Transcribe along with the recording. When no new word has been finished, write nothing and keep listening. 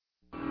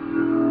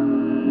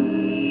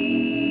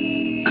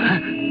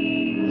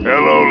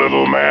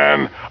little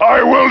man.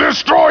 I will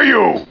destroy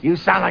you! You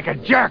sound like a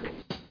jerk.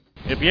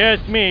 If you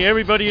ask me,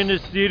 everybody in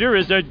this theater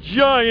is a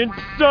giant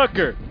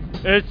sucker.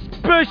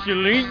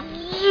 Especially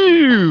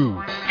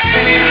you.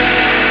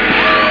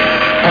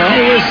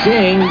 I was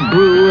saying,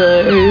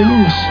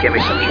 Brewers. Give me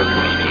some sugar,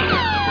 baby.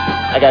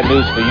 I got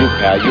news for you,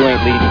 pal. You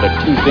ain't leading but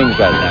two things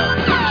right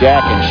now.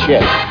 Jack and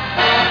shit.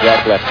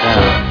 Jack left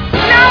town.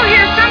 Now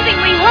here's something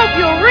we hope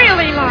you'll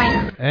really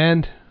like.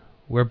 And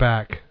we're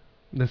back.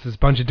 This is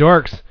Bunch of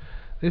Dorks.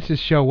 This is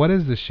show... What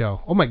is this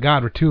show? Oh my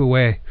god, we're 2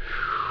 away.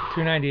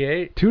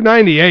 298?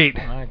 298.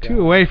 My God. 2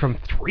 away from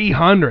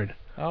 300.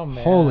 Oh,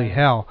 man. Holy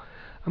hell.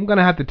 I'm going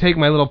to have to take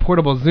my little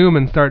portable Zoom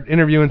and start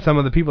interviewing some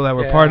of the people that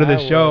were part of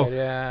this show. Would,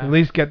 yeah. At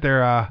least get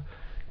their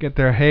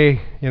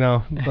hey, let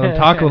them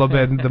talk a little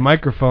bit into the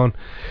microphone.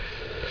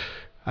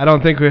 I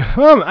don't think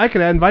I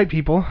could invite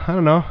people. I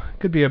don't know. It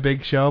could be a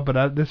big show,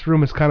 but this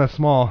room is kind of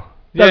small.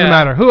 Doesn't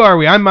matter. Who are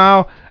we? I'm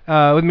Mao.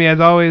 With me,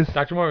 as always,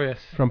 Dr. Morbius.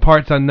 From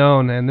Parts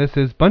Unknown, and this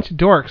is Bunch of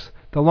Dorks,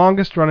 the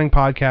longest-running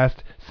podcast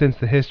since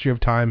the history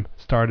of time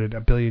started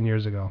 1 billion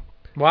years ago.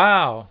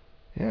 Wow.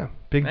 Yeah.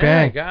 Big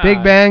Bang. God.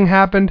 Big Bang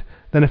happened.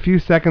 Then a few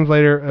seconds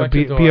later,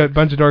 Bunch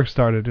Bunch of Dorks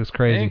started. It was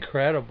crazy.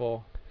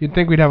 Incredible. You'd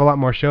think we'd have a lot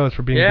more shows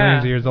for being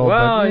billions of years old.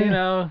 Well, but,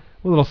 a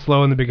little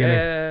slow in the beginning.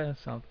 Yeah,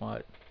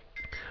 somewhat.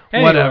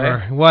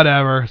 Anyway.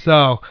 Whatever.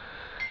 So,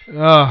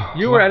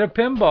 you were at a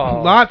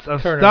pinball. Lots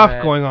of tournament.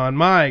 stuff going on.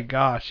 My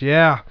gosh,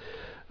 yeah.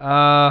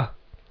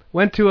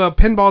 Went to a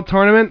pinball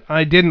tournament.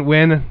 I didn't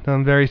win.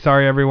 I'm very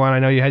sorry, everyone. I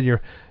know you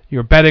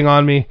were betting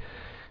on me.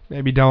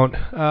 Maybe don't.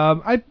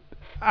 I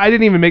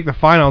didn't even make the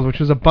finals, which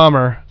was a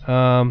bummer.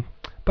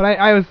 But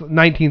I was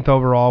 19th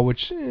overall,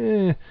 which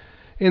in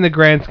the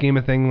grand scheme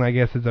of things, I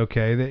guess it's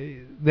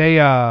okay. They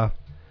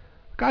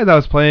guys I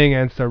was playing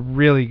against are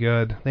really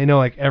good. They know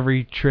like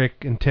every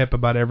trick and tip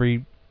about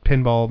every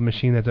pinball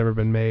machine that's ever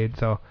been made.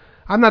 So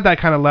I'm not that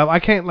kind of level. I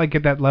can't like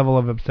get that level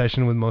of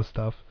obsession with most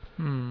stuff.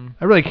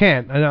 I really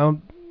can't. I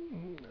don't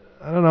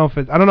know if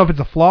it's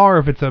a flaw or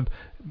if it's a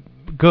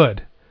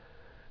good.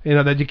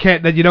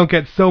 That you don't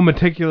get so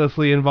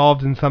meticulously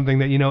involved in something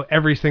that you know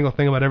every single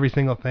thing about every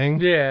single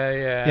thing.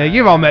 Yeah.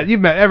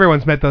 Yeah,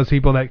 everyone's met those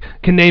people that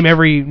can name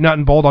every nut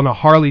and bolt on a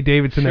Harley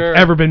Davidson that's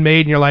ever been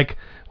made, and you're like,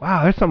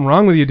 wow, there's something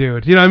wrong with you,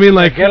 dude. You know what I mean?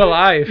 Like, get a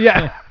life.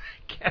 Yeah,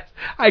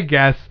 I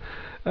guess.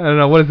 I don't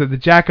know, what is it? The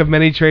jack of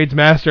many trades,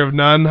 master of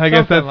none. I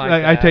guess that's like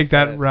I take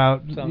that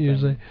route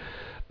usually.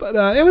 But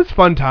it was a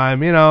fun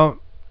time,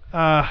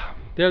 Are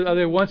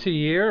they once a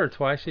year or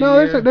twice a year?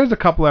 No, there's a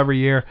couple every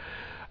year.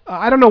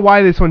 I don't know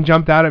why this one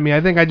jumped out at me. I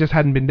think I just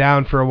hadn't been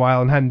down for a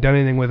while and hadn't done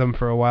anything with them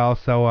for a while.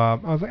 So I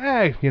was like,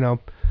 hey,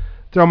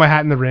 throw my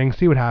hat in the ring,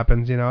 see what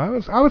happens.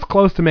 I was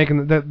close to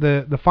making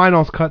the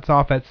finals. Cuts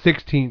off at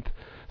 16th,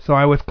 so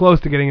I was close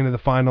to getting into the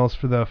finals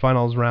for the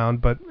finals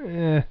round. But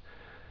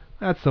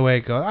that's the way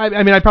it goes.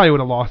 I mean, I probably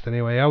would have lost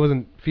anyway. I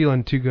wasn't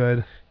feeling too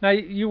good. Now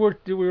we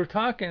were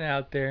talking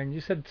out there, and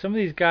you said some of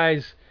these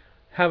guys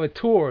have a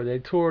tour. They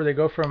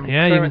go from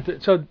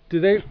so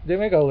do they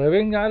make a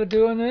living out of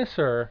doing this,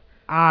 or?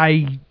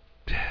 I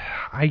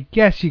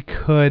guess you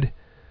could.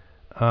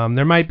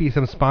 There might be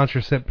some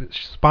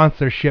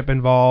sponsorship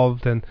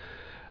involved, and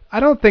I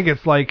don't think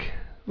it's like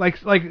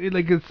let's say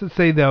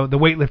the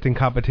weightlifting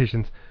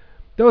competitions.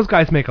 Those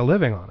guys make a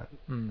living on it.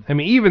 I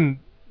mean,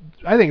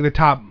 I think the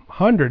top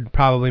 100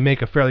 probably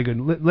make a fairly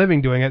good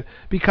living doing it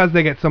because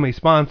they get so many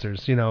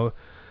sponsors.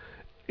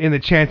 In the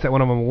chance that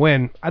one of them will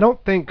win. I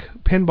don't think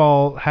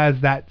pinball has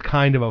that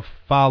kind of a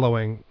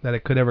following that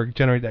it could ever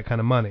generate that kind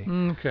of money.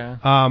 Okay.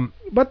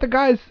 But the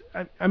guys,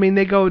 I mean,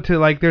 they go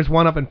to, there's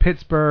one up in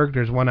Pittsburgh,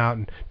 there's one out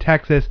in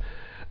Texas.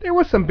 There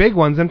was some big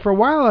ones, and for a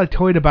while I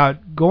toyed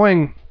about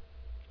going,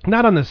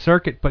 not on the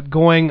circuit, but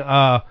going,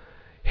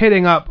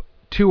 hitting up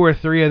 2 or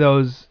 3 of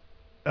those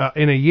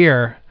in a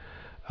year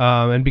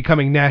and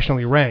becoming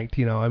nationally ranked.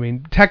 I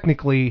mean,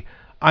 technically,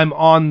 I'm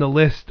on the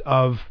list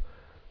of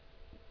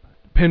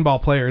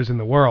pinball players in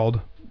the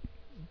world,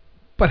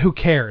 but who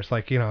cares?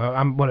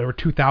 I'm whatever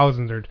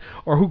 2000s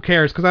or who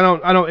cares? Because I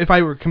don't. If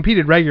I were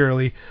competed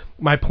regularly,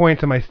 my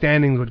points and my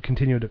standings would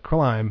continue to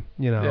climb.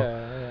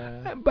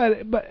 Yeah.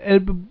 But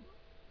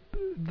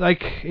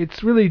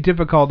it's really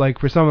difficult.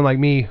 For someone like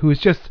me who's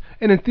just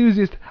an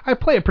enthusiast, I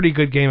play a pretty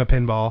good game of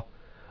pinball.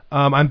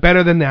 I'm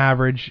better than the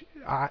average.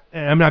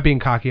 I'm not being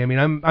cocky. I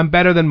mean, I'm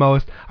better than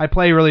most. I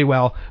play really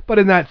well, but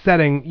in that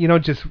setting, you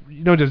don't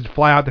just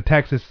fly out to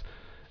Texas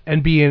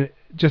and be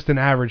just an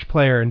average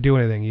player and do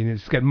anything. You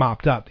just get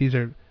mopped up. These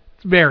are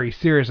very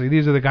seriously.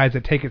 These are the guys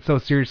that take it so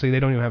seriously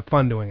they don't even have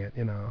fun doing it.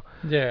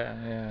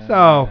 Yeah.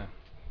 So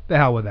the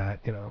hell with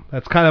that.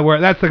 That's kind of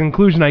that's the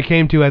conclusion I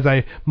came to as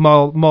I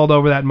mulled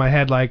over that in my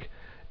head.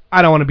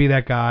 I don't want to be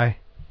that guy.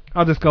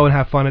 I'll just go and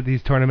have fun at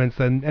these tournaments,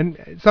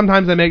 and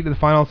sometimes I make it to the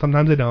finals,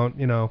 sometimes I don't.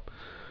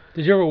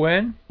 Did you ever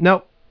win?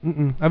 No.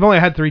 I've only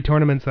had 3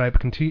 tournaments that I've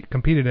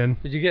competed in.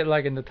 Did you get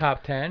in the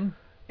top 10?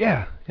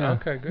 Yeah.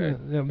 Okay, good.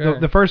 Yeah.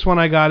 The first one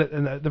I got,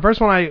 the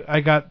first one I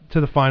got to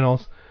the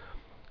finals,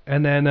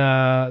 and then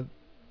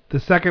the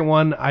second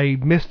one I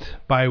missed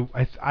by.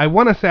 I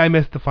want to say I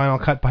missed the final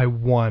cut by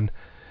 1,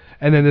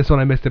 and then this one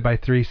I missed it by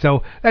 3.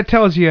 So that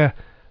tells you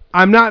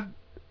I'm not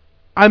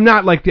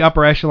like the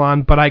upper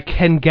echelon, but I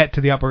can get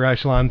to the upper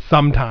echelon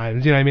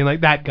sometimes. You know what I mean?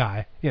 Like that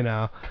guy, you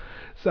know.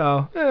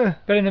 So.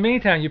 But in the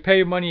meantime, you pay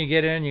your money, you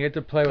get in, you get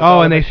to play with.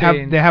 Oh, and they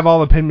have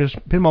all the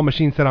pinball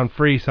machines set on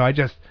free. So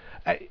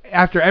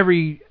after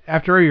every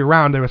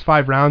round, there was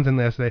 5 rounds in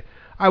this.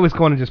 I was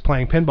going and just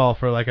playing pinball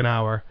for like an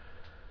hour.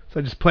 So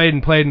I just played,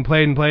 you know,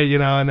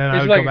 and then I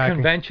would go back. It's like a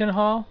convention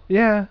hall?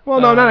 Yeah. Well,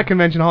 no, not a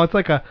convention hall. It's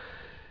like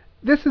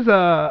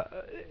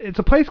it's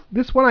a place,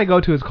 this one I go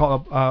to is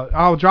called,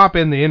 I'll drop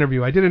in the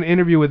interview. I did an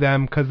interview with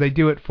them because they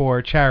do it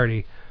for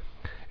charity.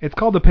 It's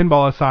called the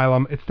Pinball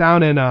Asylum. It's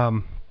down in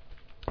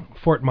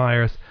Fort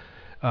Myers,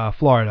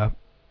 Florida.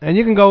 And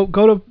you can go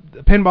to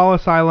Pinball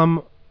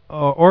Asylum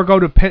or go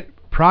to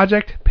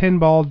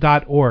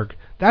projectpinball.org.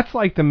 That's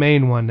like the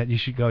main one that you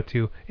should go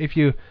to if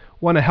you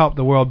want to help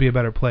the world be a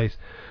better place.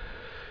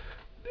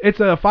 It's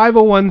a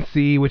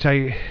 501c, which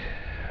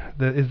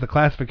is the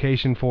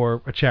classification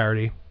for a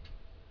charity.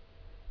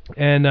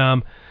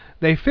 And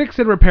they fix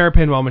and repair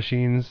pinball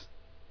machines,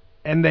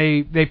 and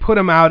they put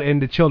them out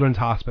into children's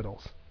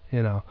hospitals,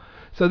 you know.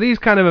 So these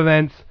kind of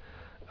events,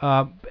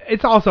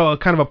 it's also a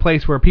kind of a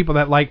place where people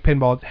that like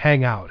pinball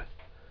hang out.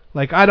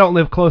 Like, I don't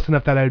live close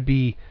enough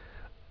that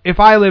if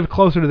I lived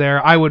closer to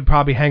there, I would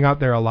probably hang out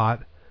there a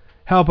lot,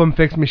 help them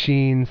fix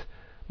machines,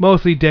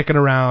 mostly dicking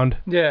around,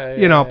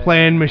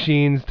 playing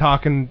machines,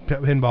 talking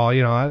pinball,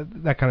 you know,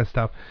 that kind of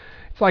stuff.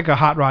 It's like a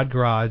hot rod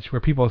garage where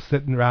people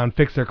sit around,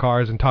 fix their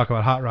cars, and talk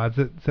about hot rods,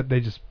 except they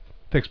just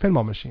fix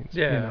pinball machines.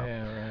 Yeah, you know.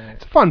 yeah, right.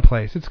 It's a fun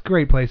place. It's a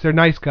great place. They're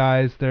nice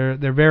guys. They're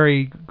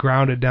very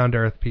grounded,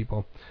 down-to-earth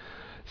people.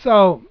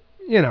 So,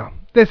 you know,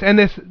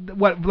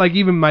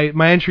 even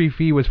my entry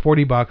fee was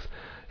 $40.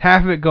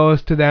 Half of it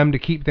goes to them to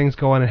keep things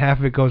going, and half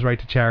of it goes right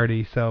to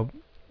charity. So,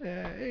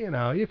 you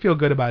know, you feel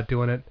good about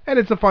doing it, and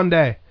it's a fun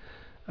day.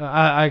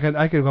 I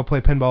could go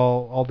play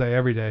pinball all day,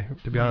 every day,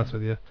 to be honest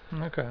with you.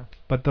 Okay.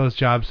 But those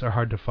jobs are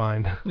hard to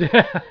find.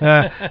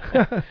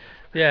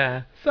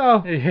 Yeah.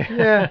 So,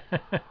 yeah.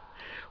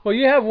 Well,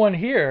 you have one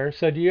here.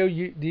 So do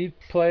you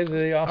play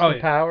the Austin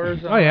Powers?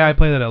 Oh yeah, I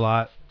play that a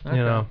lot. Okay.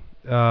 You know,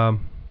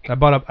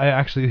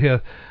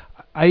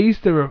 I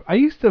used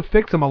to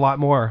fix them a lot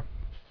more.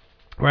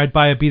 Where I'd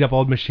buy a beat up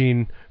old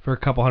machine for a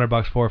couple $100,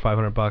 $400 or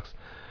 $500,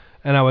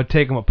 and I would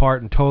take them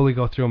apart and totally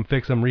go through them,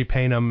 fix them,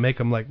 repaint them, make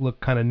them like look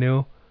kind of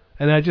new,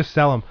 and then I'd just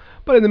sell them.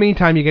 But in the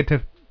meantime, you get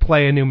to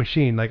play a new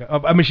machine, like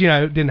a machine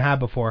I didn't have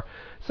before.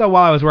 So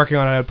while I was working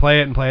on it, I'd play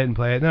it and play it and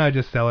play it, and then I'd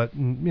just sell it.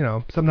 And, you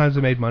know, sometimes I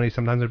made money,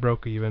 sometimes I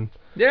broke even.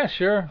 Yeah,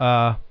 sure.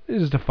 It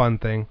was just a fun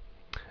thing.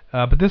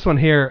 But this one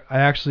here,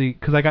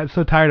 because I got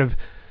so tired of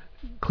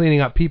cleaning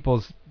up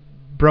people's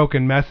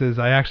broken messes,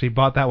 I actually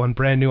bought that one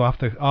brand new off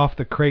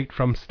the crate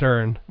from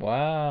Stern.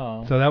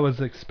 Wow. So that was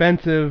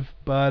expensive,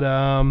 but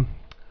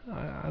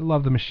I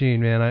love the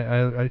machine,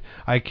 man.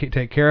 I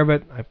take care of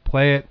it. I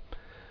play it.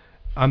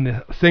 I'm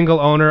the single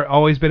owner,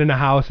 always been in a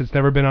house. It's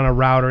never been on a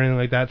route or anything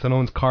like that, so no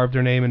one's carved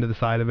their name into the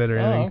side of it or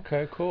anything. Oh,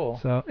 okay, cool.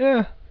 So,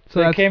 yeah.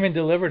 So they came and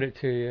delivered it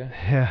to you.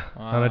 Yeah,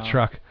 wow. On a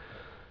truck.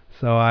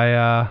 So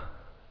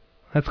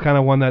that's kind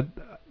of one that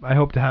I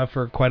hope to have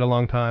for quite a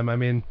long time. I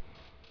mean,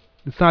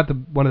 it's not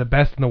one of the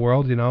best in the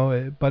world, you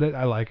know, but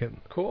I like it.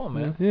 Cool,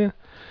 man. Yeah.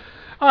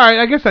 All right,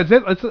 I guess that's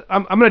it.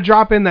 I'm going to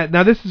drop in that.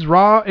 Now, this is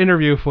raw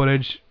interview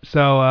footage,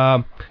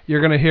 so you're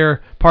going to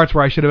hear parts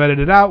where I should have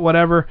edited out,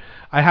 whatever.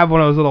 I have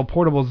one of those little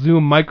portable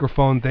Zoom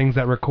microphone things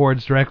that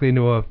records directly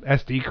into a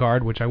SD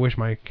card, which I wish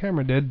my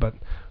camera did, but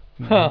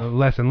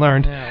lesson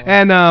learned. Yeah,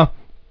 well.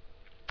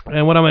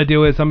 And what I'm going to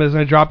do is I'm just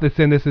going to drop this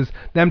in. This is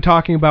them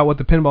talking about what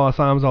the Pinball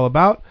Asylum is all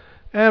about,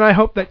 and I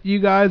hope that you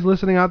guys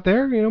listening out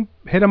there, you know,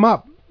 hit them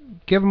up.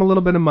 Give them a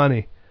little bit of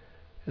money.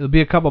 It'll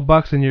be a couple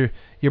bucks, and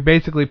you're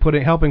basically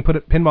helping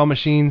put pinball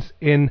machines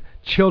in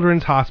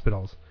children's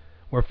hospitals,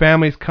 where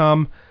families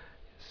come,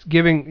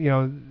 spreading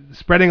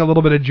a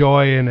little bit of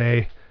joy in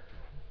a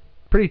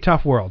pretty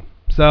tough world.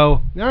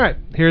 So, all right,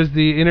 here's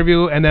the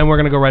interview, and then we're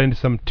gonna go right into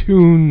some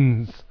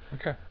tunes.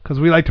 Okay. Because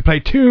we like to play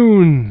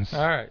tunes.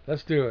 All right,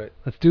 let's do it.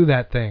 Let's do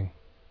that thing.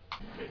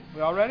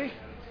 We all ready?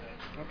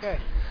 Okay.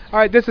 All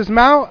right, this is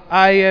Mao.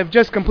 I have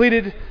just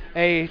completed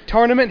a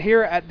tournament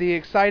here at the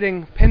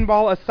exciting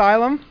Pinball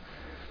Asylum.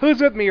 Who's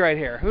with me right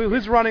here?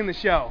 Who's running the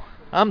show?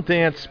 I'm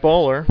Dan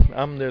Spoler.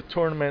 I'm the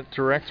tournament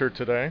director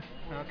today.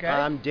 Okay.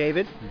 I'm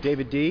David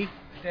D.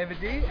 David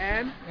D.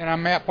 And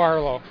I'm Matt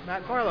Barlow.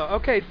 Matt Barlow.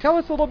 Okay, tell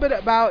us a little bit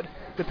about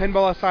the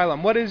Pinball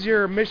Asylum. What is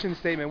your mission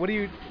statement? What are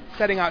you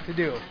setting out to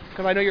do?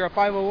 Because I know you're a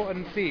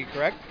 501c,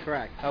 correct?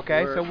 Correct.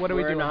 Okay, so what are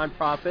we doing? We're a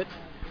nonprofit.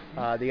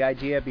 The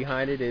idea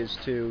behind it is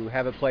to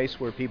have a place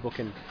where people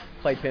can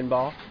play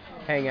pinball,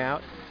 hang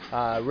out,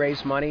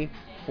 raise money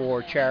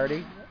for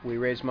charity. We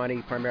raise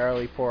money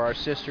primarily for our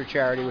sister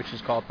charity, which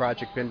is called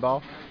Project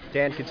Pinball.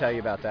 Dan can tell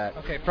you about that.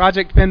 Okay,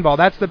 Project Pinball.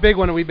 That's the big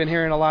one that we've been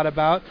hearing a lot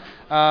about.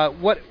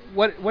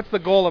 What's the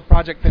goal of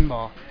Project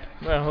Pinball?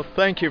 Well,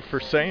 thank you for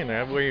saying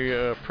that. We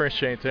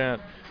appreciate that.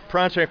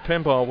 Project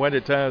Pinball, what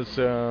it does,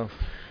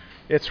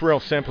 it's real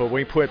simple.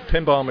 We put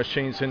pinball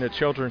machines in the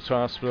children's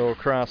hospital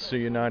across the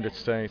United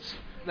States.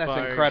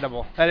 That's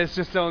incredible. That is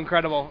just so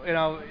incredible. You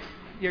know,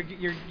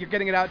 you're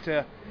getting it out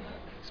to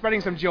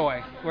spreading some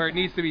joy where it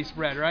needs to be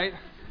spread, right?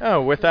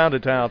 Oh, without a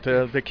doubt.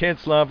 The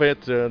kids love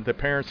it. The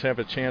parents have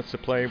a chance to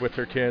play with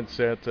their kids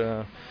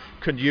that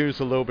could use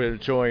a little bit of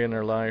joy in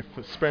their life,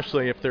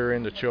 especially if they're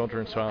in the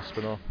children's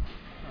hospital.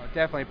 Oh,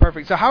 definitely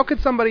perfect. So how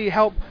could somebody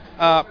help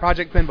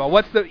Project Pinball?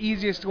 What's the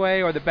easiest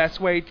way or the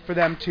best way for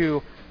them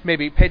to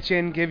maybe pitch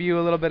in, give you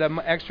a little bit of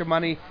extra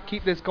money,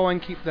 keep this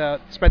going,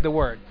 spread the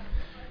word?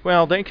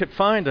 Well, they could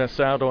find us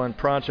out on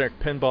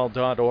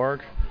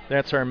projectpinball.org.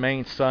 That's our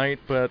main site,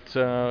 but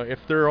if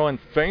they're on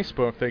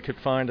Facebook, they could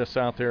find us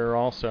out there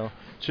also.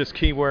 Just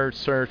keyword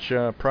search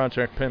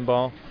Project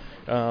Pinball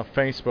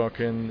Facebook,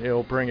 and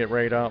it'll bring it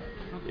right up.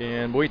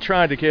 And we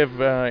try to give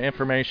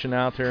information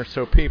out there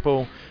so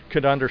people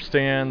could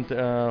understand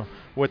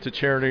what the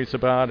charity's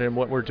about and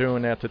what we're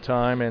doing at the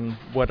time and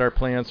what our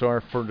plans are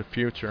for the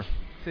future.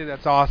 See,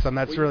 that's awesome.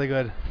 That's really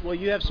good. Well,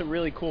 you have some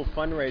really cool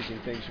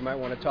fundraising things you might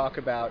want to talk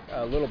about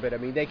a little bit. I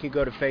mean, they can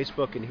go to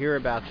Facebook and hear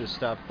about this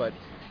stuff, but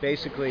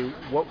basically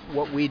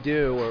what we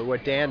do, or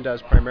what Dan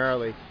does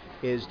primarily,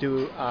 is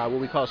do what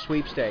we call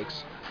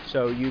sweepstakes.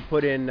 So you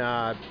put in,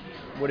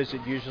 what is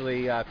it,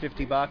 usually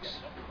 $50?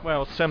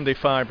 Well,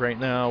 75 right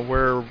now.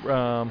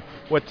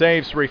 What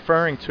Dave's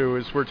referring to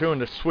is we're doing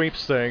the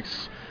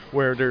sweepstakes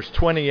where there's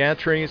 20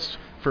 entries.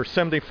 For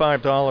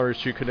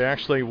 $75, you could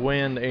actually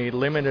win a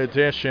limited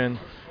edition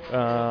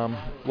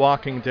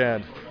Walking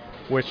Dead,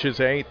 which is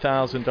an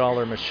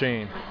 $8,000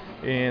 machine.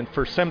 And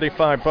for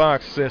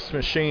 $75, this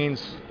machine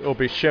will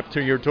be shipped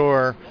to your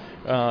door,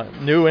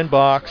 new in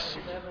box,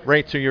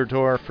 right to your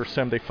door for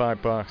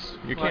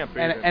 $75. You can't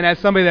beat it. And as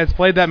somebody that's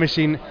played that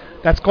machine,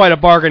 that's quite a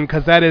bargain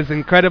because that is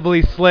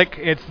incredibly slick.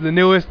 It's the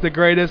newest, the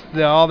greatest,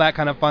 all that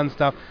kind of fun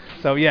stuff.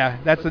 So yeah,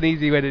 that's an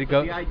easy way to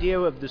go. The idea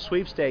of the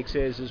sweepstakes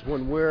is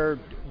when we're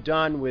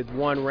done with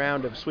one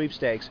round of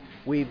sweepstakes,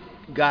 we've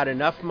got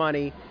enough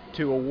money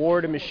to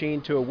award a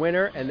machine to a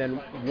winner, and then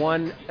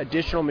one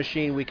additional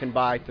machine we can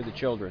buy for the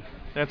children.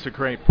 That's a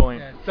great point.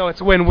 Yeah, so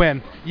it's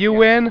win-win. You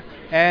win,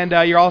 and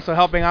you're also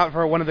helping out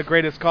for one of the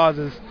greatest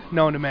causes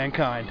known to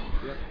mankind.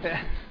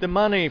 The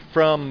money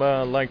from,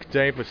 like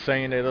Dave was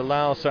saying, it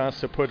allows us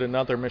to put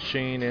another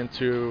machine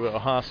into a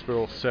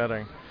hospital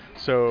setting.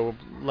 So,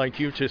 like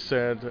you just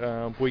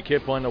said, we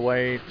give one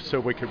away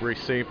so we could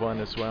receive one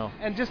as well.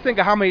 And just think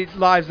of how many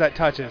lives that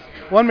touches.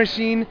 One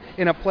machine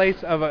in a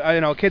place of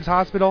a kid's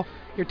hospital,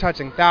 you're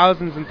touching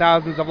thousands and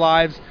thousands of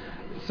lives.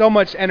 So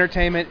much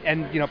entertainment,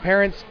 and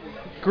parents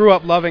grew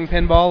up loving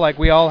pinball like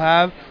we all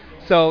have.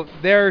 So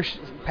they're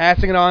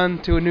passing it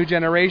on to a new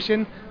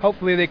generation.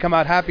 Hopefully they come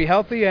out happy,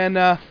 healthy, and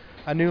a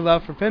new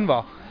love for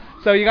pinball.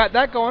 So you got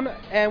that going.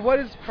 And what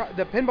is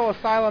the Pinball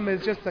Asylum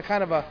is just a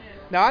kind of a...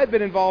 Now, I've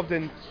been involved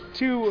in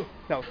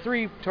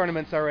 3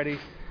 tournaments already.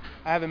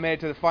 I haven't made it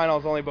to the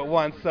finals only but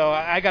once, so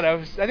I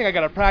think I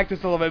gotta practice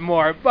a little bit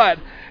more. But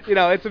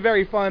it's a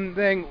very fun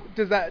thing.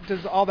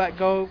 Does all that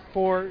go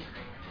for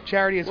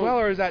charity as well,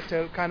 or is that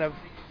to kind of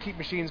keep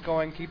machines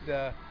going, keep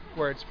the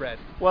word spread?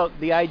 Well,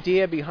 the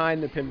idea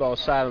behind the Pinball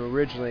Asylum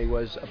originally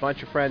was a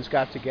bunch of friends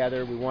got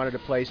together. We wanted a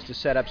place to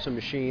set up some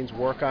machines,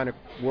 work on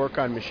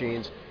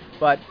machines.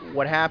 But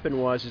what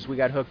happened was we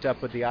got hooked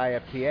up with the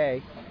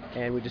IFPA.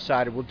 And we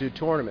decided we'll do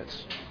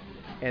tournaments.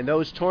 And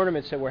those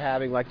tournaments that we're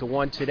having, like the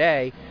one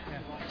today,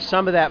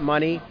 some of that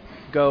money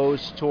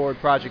goes toward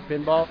Project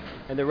Pinball,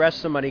 and the rest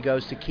of the money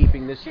goes to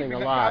keeping this thing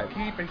alive.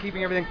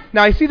 Keeping everything.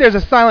 Now, I see there's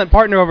a silent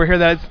partner over here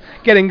that's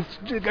getting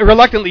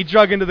reluctantly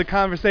drug into the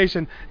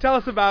conversation. Tell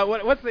us about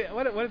what is the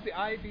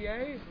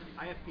IFPA?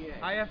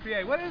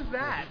 IFPA. What is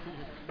that?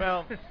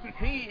 Well,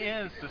 he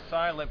is the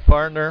silent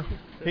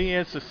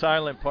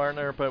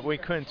partner. But we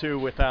couldn't do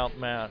without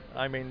Matt.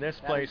 I mean, this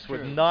place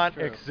would not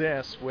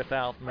exist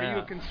without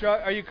Matt.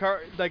 Are you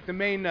like the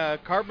main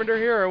carpenter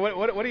here, or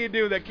what do you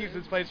do that keeps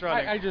this place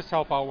running? I just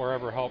help out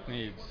wherever help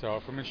needs. So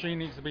if a machine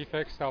needs to be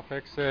fixed, I'll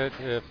fix it.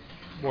 If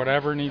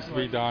whatever needs to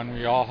be done,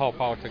 we all help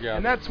out together.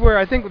 And that's where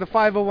I think the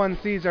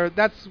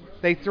 501Cs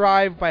they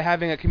thrive by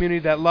having a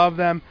community that love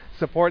them,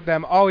 support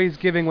them, always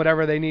giving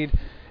whatever they need.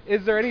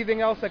 Is there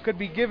anything else that could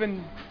be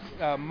given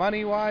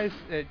money-wise,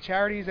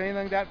 charities, anything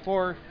like that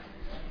for?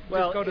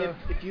 Well,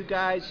 if you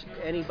guys,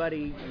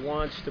 anybody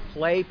wants to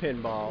play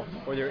pinball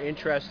or they're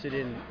interested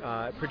in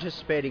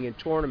participating in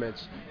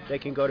tournaments, they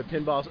can go to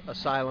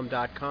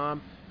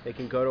pinballasylum.com. They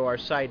can go to our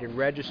site and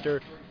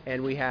register,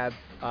 and we have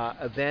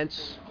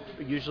events,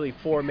 usually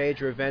 4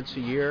 major events a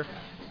year,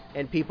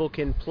 and people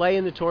can play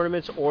in the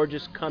tournaments or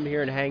just come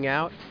here and hang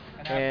out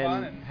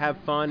and have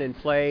fun and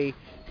play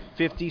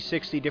 50,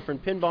 60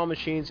 different pinball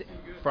machines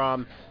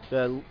from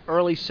the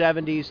early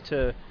 70s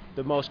to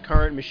the most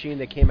current machine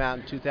that came out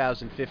in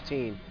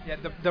 2015. Yeah,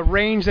 the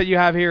range that you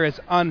have here is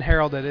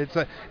unheralded.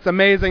 It's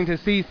amazing to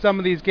see some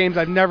of these games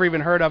I've never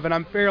even heard of, and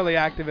I'm fairly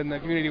active in the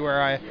community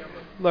where I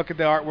look at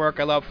the artwork.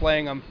 I love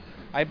playing them.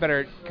 I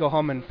better go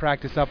home and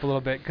practice up a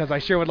little bit because I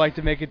sure would like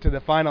to make it to the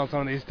finals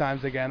one of these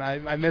times again.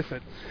 I miss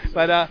it.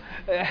 But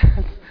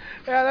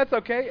Yeah, that's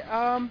okay.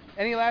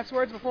 Any last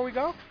words before we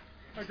go?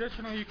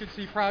 Additionally, you can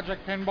see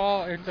Project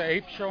Pinball. It's an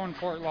ape show in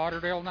Fort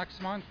Lauderdale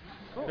next month.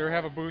 Cool. They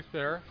have a booth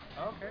there.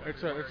 Okay.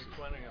 It's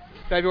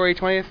February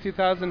 20th,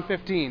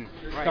 2015.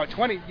 Right. No,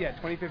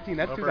 2015.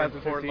 That's Over 2015.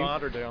 in Fort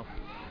Lauderdale.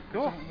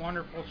 Cool. It's a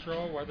wonderful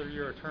show, whether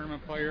you're a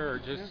tournament player or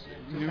just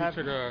new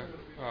to the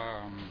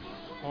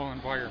whole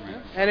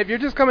environment. And if you're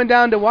just coming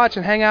down to watch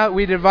and hang out,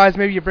 we'd advise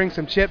maybe you bring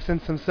some chips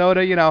and some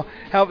soda. You know,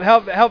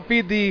 help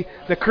feed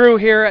the crew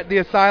here at the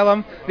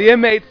asylum. The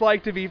inmates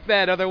like to be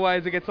fed,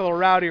 otherwise it gets a little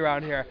rowdy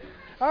around here.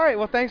 All right.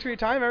 Well, thanks for your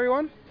time,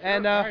 everyone.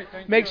 And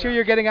make sure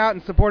you're getting out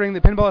and supporting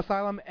the Pinball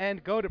Asylum,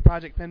 and go to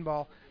Project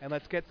Pinball, and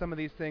let's get some of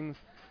these things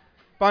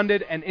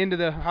funded and into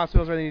the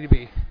hospitals where they need to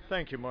be.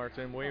 Thank you,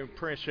 Martin. We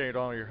appreciate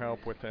all your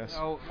help with this.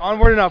 So,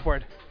 onward and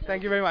upward.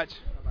 Thank you very much.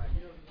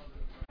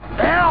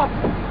 Help!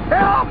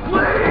 Help,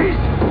 please!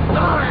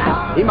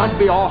 He must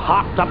be all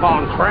hopped up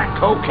on crack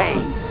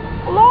cocaine.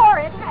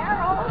 Lord,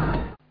 Harold.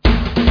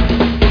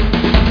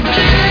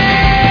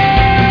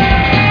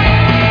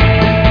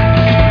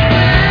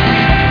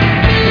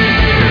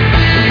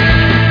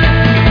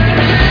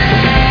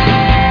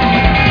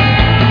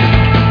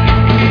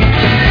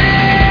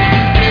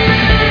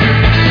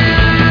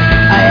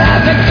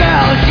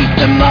 She's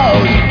the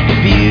most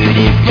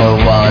beautiful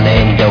one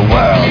in the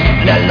world,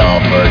 and I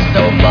love her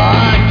so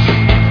much.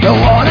 I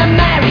wanna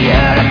marry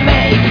her and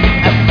make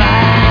a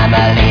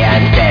family,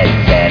 and then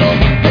settle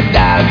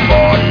down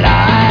for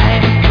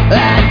life,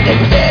 and then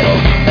settle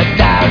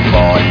down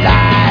for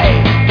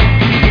life.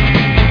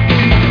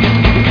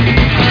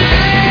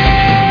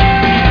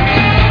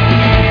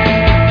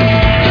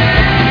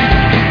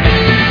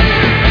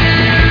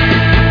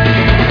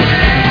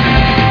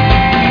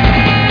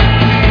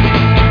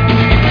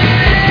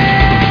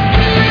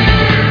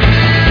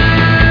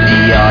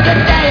 The other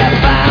day I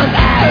found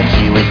out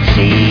she was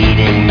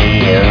cheating me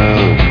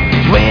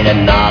with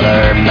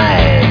another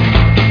man.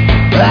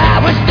 I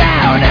was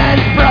down and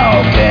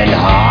broken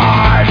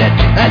hearted.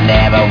 I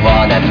never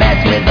wanna mess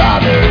with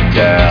other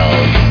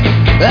girls.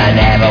 I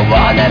never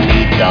wanna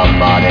meet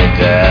some other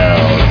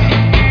girls.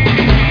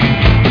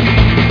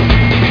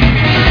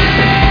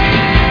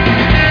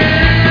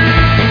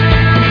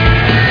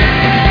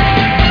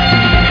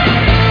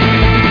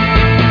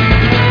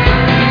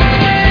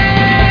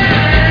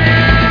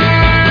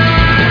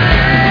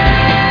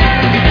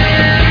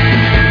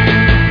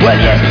 Well,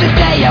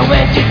 yesterday I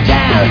went to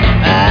town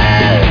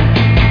and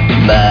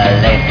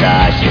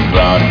Melissa, she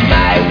crossed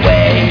my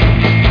way.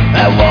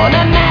 I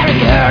wanna marry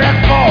her and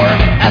form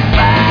a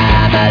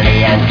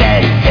family, and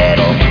then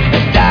settle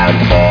down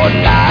for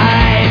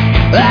life,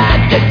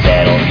 and then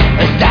settle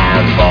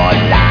down for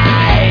life.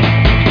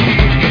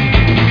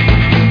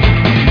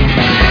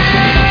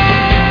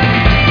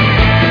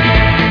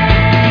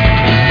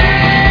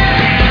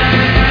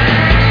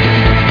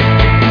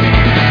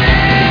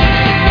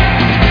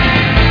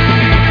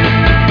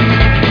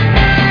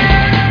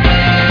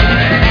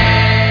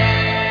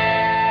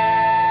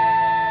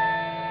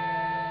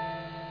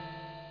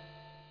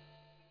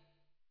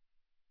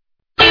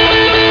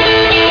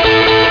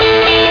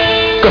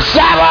 Cause I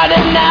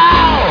wanna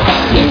know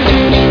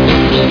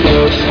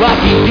what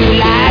you do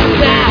last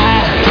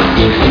night.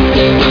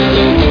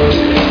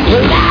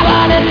 Well, I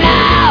wanna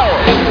know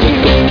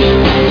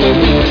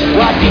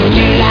what you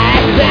do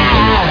last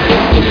night.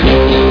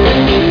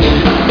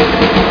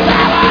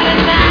 I wanna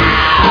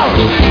know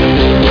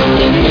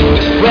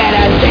where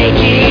I take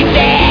you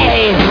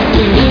today.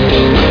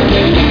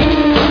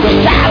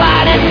 Cause I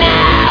wanna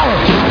know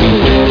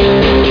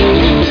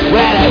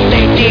where I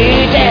take you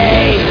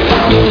today.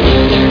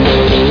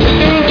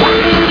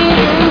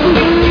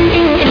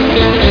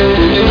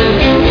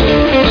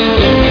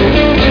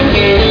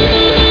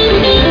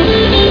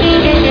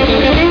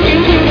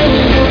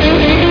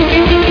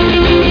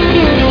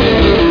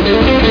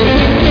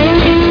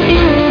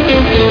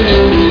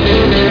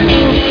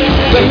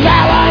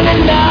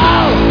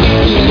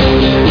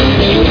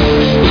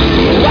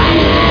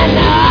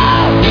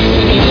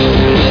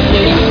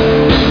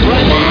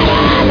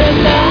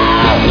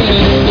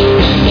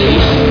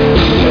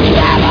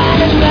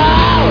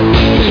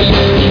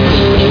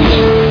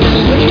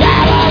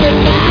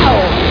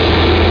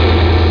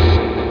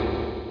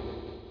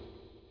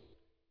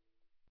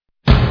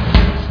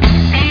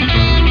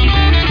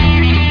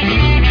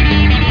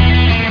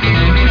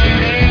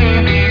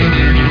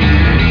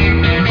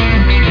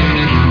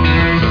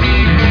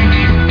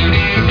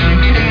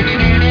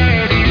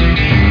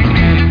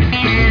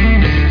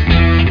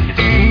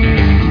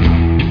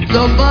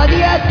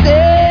 Somebody out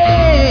there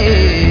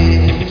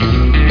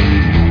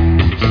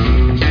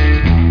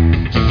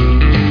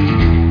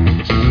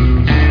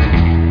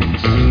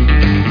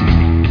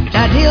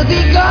that he'll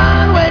be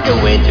gone when the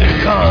winter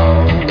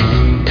comes.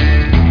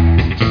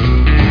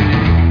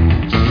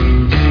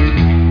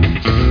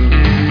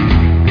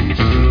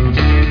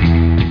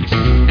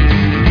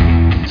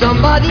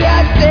 Somebody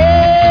out there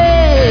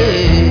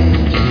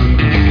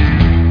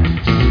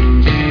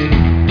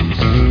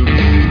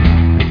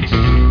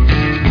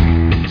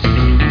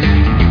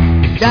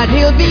that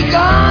he'll be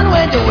gone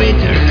when the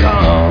winter comes.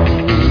 come.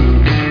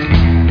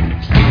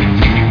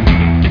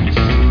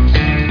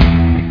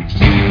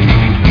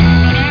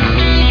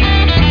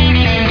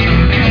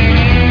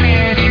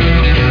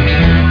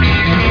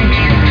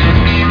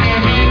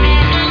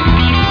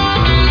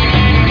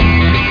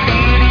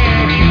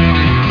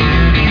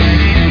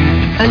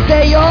 And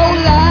they all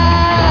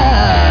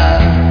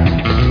laugh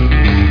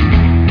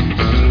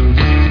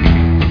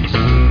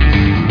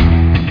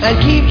and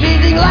keep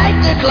treating like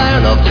the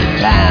clown of the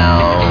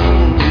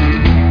town.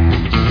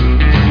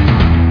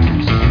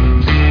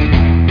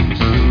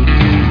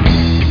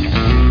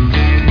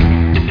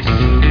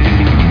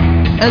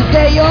 And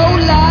they all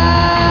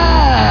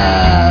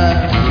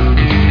laugh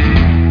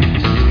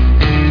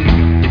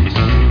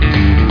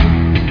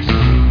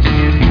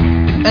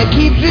and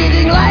keep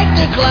treating like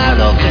the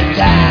clown of the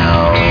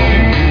town.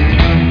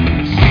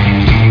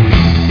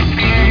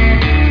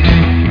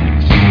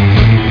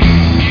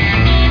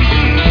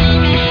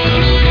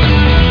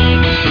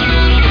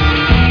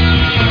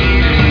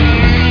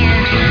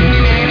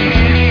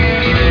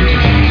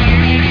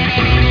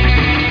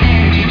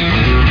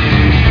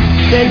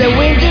 Then the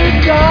winter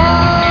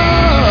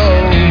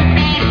comes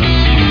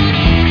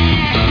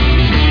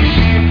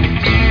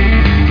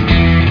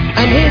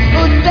and his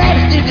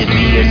footsteps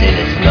disappears in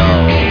the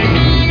snow.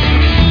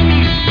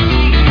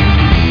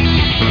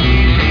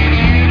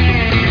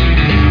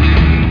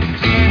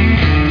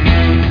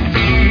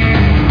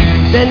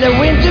 Then the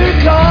winter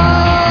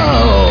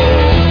comes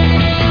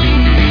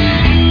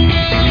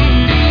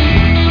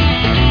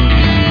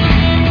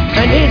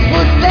and his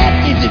footsteps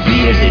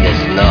disappears in the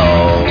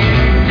snow.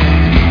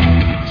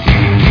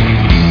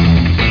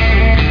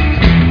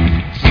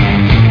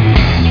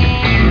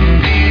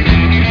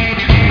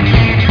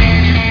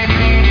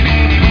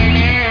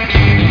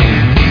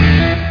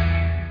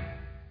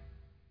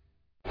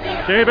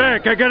 Stay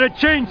back, I got a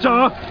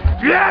chainsaw.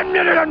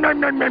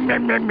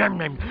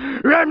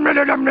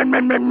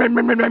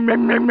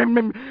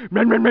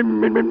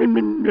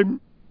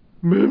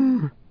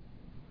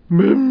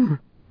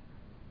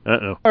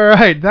 Uh-oh. All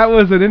right, that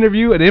was an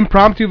interview, an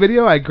impromptu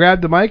video. I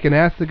grabbed the mic and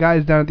asked the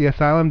guys down at the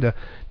asylum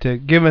to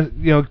give us,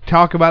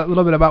 talk about a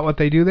little bit about what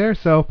they do there.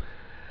 So,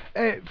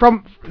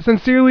 from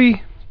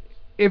sincerely,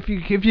 if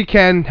you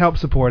can, help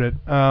support it.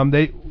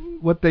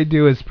 What they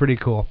do is pretty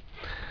cool.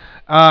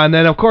 And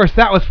then, of course,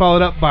 that was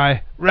followed up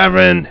by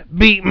Reverend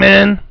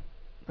Beatman.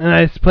 And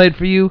I played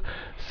for you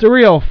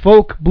Surreal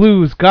Folk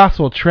Blues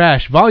Gospel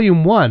Trash,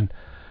 Volume 1.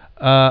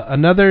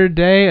 Another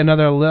Day,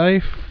 Another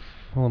Life.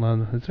 Hold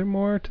on. Is there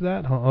more to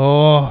that?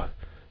 Oh,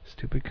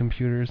 stupid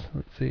computers.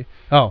 Let's see.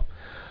 Oh,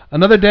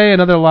 Another Day,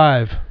 Another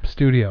Live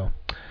Studio.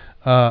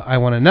 I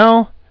Want to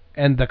Know.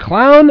 And The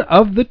Clown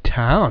of the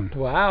Town.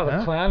 Wow,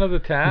 The Clown of the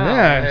Town.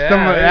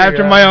 Yeah,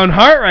 after my own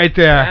heart right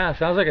there. Yeah,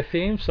 sounds like a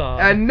theme song.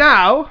 And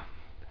now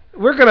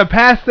we're going to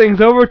pass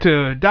things over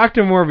to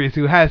Dr. Morbius,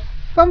 who has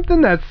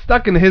something that's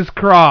stuck in his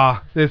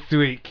craw this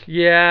week.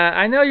 Yeah,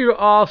 I know you're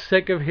all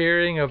sick of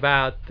hearing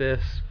about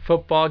this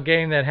football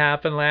game that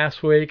happened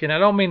last week, and I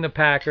don't mean the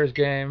Packers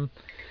game.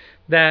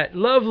 That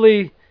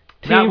lovely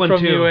team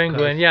from New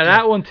England. Yeah,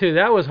 that one too.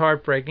 That was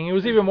heartbreaking. It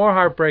was even more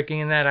heartbreaking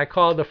in that I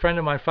called a friend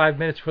of mine 5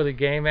 minutes before the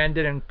game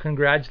ended and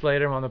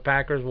congratulated him on the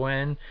Packers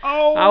win.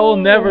 Oh. I will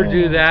never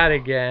do that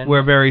again.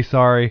 We're very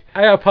sorry.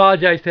 I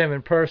apologize to him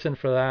in person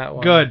for that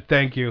one. Good,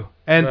 thank you.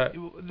 And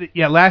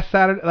last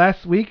Sunday,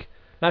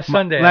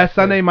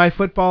 my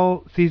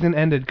football season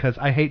ended because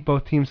I hate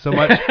both teams so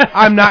much.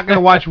 I'm not going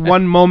to watch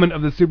one moment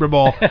of the Super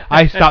Bowl.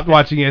 I stopped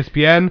watching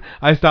ESPN.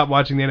 I stopped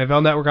watching the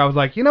NFL Network. I was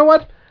like, you know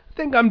what? I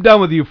think I'm done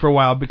with you for a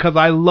while because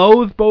I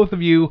loathe both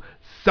of you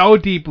so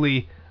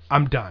deeply.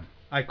 I'm done.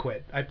 I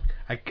quit. I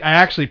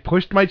actually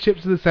pushed my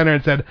chips to the center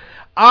and said,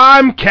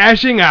 I'm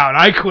cashing out.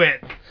 I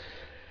quit.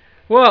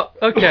 Well,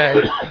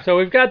 okay. So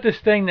we've got this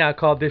thing now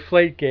called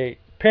Deflategate.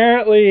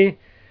 Apparently,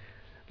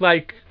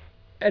 like,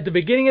 at the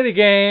beginning of the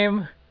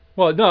game,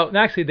 well, no,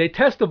 actually, they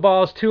test the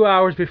balls 2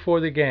 hours before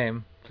the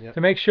game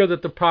to make sure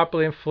that they're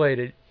properly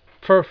inflated.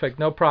 Perfect,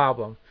 no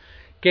problem.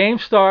 Game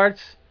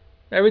starts,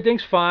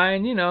 everything's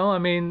fine,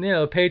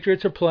 the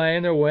Patriots are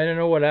playing, they're winning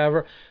or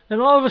whatever. Then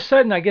all of a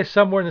sudden, I guess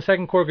somewhere in the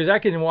second quarter, because I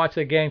couldn't watch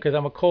the game because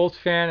I'm a Colts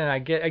fan and I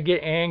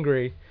get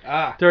angry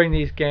during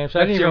these games. So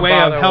that's I didn't your even way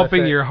of bother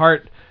helping with your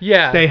heart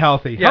stay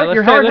healthy. Yeah,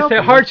 let's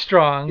say heart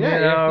strong,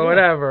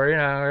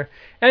 whatever,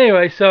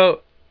 Anyway,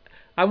 so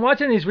I'm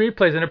watching these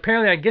replays, and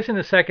apparently, I guess in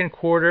the second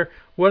quarter,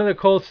 one of the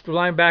Colts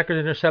linebackers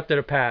intercepted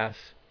a pass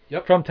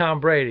from Tom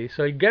Brady.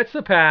 So he gets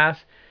the pass,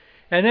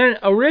 and then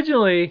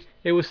originally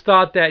it was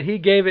thought that he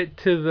gave it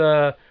to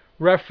the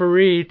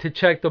referee to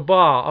check the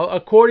ball.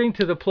 According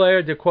to the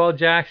player, DeQuell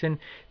Jackson,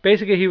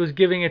 basically he was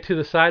giving it to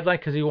the sideline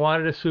because he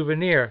wanted a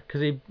souvenir,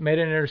 because he made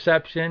an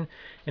interception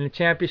in the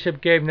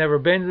championship game, never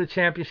been to the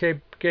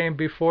championship game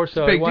before,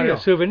 so he wanted a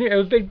souvenir. It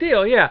was a big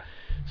deal, yeah.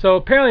 So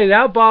apparently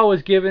that ball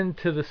was given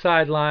to the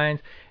sidelines,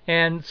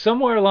 and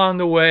somewhere along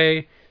the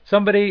way,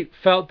 somebody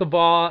felt the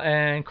ball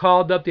and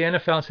called up the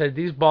NFL and said,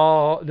 this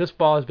ball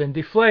has been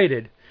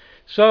deflated.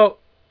 So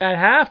at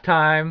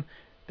halftime,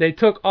 they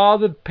took all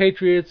the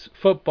Patriots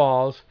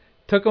footballs,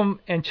 took them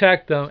and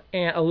checked them,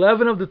 and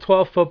 11 of the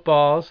 12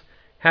 footballs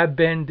have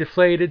been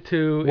deflated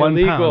to 1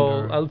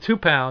 illegal, pound or... 2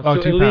 pounds. Oh,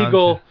 so 2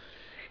 illegal, pounds,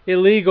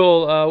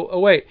 illegal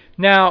weight.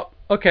 Now,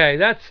 okay,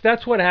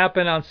 that's what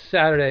happened on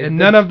Saturday. And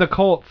none of the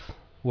Colts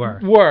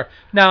were.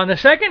 Now in the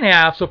second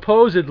half,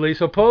 supposedly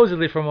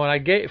from what I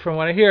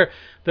hear,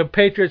 the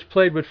Patriots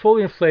played with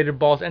fully inflated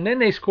balls, and then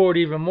they scored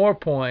even more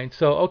points.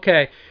 So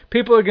okay,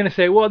 people are going to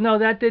say, well, no,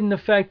 that didn't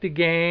affect the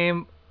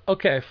game.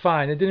 Okay,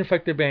 fine, it didn't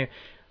affect the game.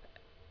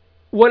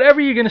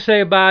 Whatever you're going to say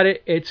about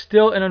it, it's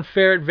still an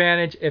unfair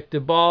advantage if the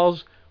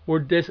balls were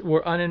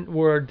deflated.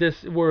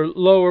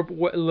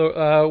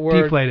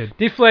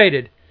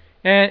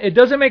 And it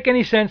doesn't make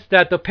any sense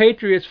that the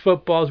Patriots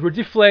footballs were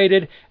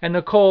deflated and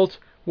the Colts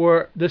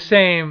were the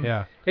same.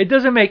 Yeah. It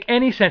doesn't make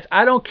any sense.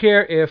 I don't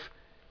care if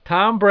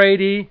Tom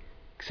Brady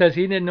says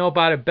he didn't know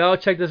about it,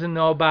 Belichick doesn't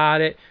know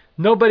about it,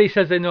 nobody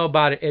says they know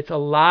about it. It's a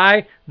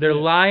lie. They're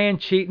lying,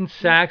 cheating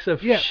sacks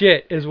of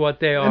shit is what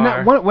they are. And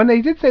that, when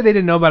they did say they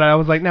didn't know about it, I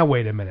was like, now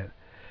wait a minute.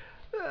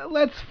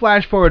 Let's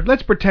flash forward.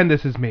 Let's pretend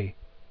this is me.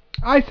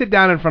 I sit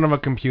down in front of a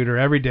computer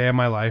every day of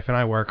my life and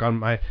I work on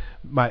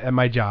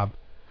my job.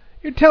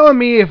 You're telling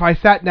me if I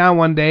sat down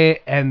one day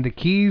and the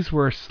keys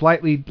were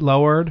slightly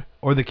lowered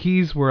or the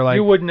keys were like...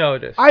 You would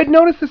notice. I'd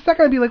notice the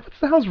second. I'd be like, what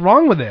the hell's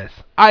wrong with this?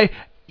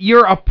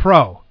 You're a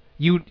pro.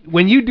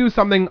 When you do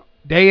something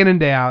day in and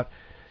day out,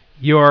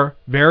 you're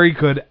very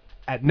good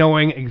at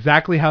knowing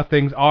exactly how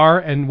things are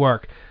and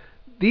work.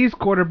 These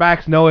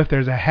quarterbacks know if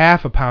there's a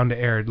half a pound of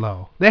air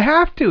low. They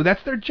have to.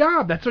 That's their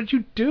job. That's what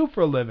you do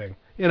for a living.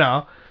 You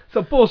know?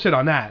 So bullshit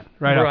on that.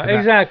 Right,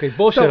 exactly.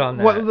 Bullshit on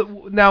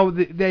that. Now,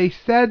 they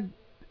said...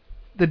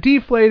 The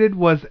deflated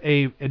was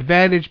a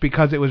advantage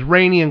because it was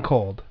rainy and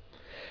cold.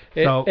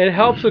 It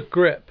helps with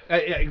grip. Yeah,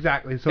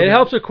 exactly. So it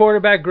helps a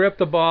quarterback grip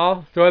the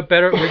ball, throw it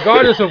better,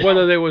 regardless of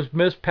whether there was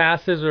missed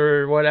passes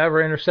or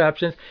whatever,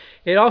 interceptions.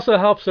 It also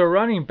helps a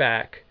running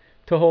back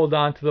to hold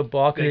on to the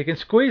ball because he can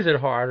squeeze it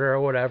harder or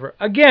whatever.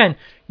 Again,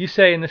 you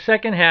say in the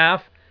second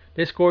half,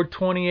 they scored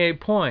 28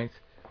 points.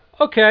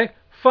 Okay,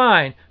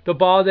 fine.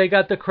 They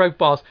got the correct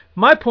balls.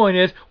 My point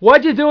is,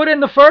 why'd you do it in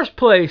the first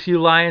place, you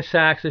lying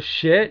sacks of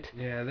shit?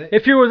 Yeah.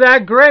 If you were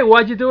that great,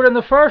 why'd you do it in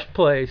the first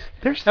place?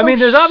 There's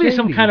obviously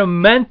some kind of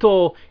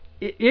mental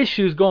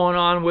issues going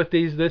on with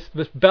this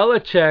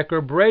Belichick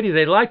or Brady.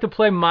 They like to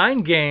play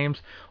mind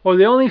games, or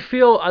they only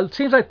feel. It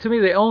seems like to me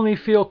they only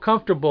feel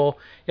comfortable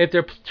if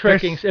they're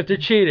tricking, if they're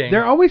cheating.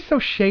 They're always so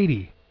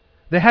shady.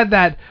 They had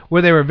that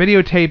where they were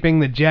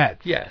videotaping the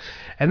Jets. Yes.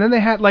 And then they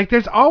had,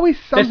 there's always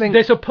something...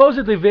 They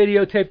supposedly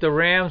videotaped the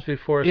Rams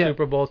before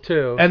Super Bowl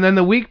too. And then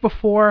the week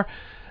before,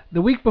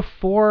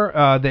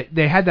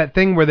 they had that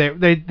thing where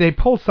they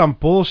pulled some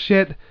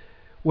bullshit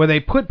where they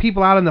put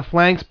people out on the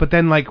flanks, but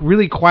then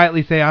really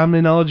quietly say, I'm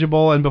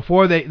ineligible, and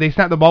before they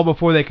snap the ball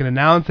before they can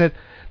announce it.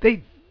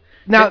 They're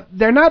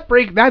not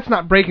that's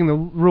not breaking the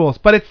rules,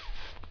 but it's...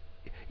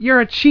 You're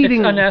a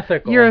cheating... It's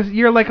unethical.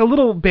 You're like a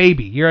little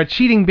baby. You're a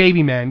cheating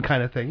baby man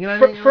kind of thing. You know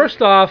what I mean?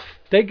 First off,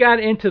 they got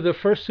into the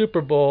first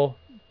Super Bowl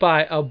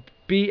by a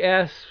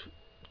BS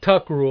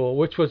tuck rule,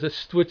 which was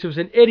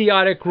an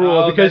idiotic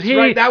rule because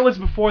right. That was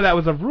before that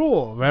was a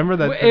rule. Remember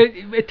that?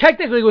 It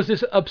technically was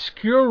this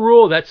obscure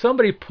rule that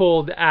somebody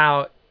pulled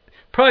out.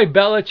 Probably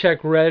Belichick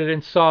read it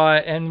and saw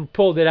it and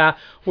pulled it out,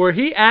 where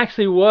he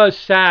actually was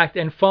sacked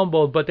and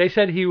fumbled, but they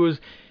said he was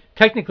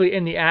technically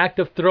in the act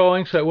of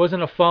throwing, so it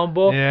wasn't a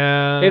fumble.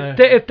 Yeah.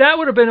 If that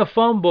would have been a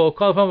fumble,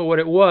 call a fumble what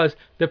it was,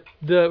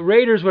 the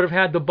Raiders would have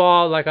had the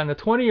ball on the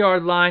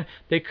 20-yard line.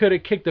 They could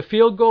have kicked the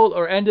field goal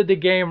or ended the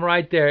game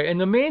right there. In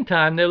the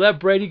meantime, they let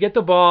Brady get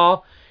the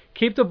ball,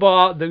 keep the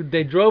ball.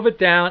 They drove it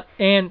down,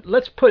 and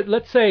let's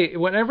say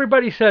when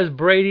everybody says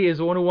Brady is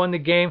the one who won the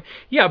game,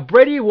 yeah,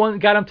 Brady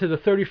got him to the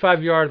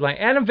 35-yard line.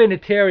 Adam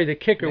Vinatieri, the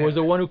kicker, was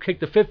the one who kicked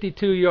the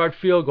 52-yard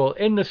field goal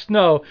in the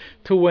snow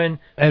to win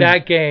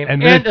that game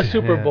and a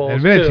Super Bowl.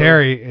 And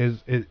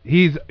Vinatieri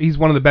he's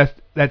one of the best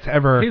that's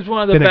ever. He's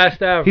one of the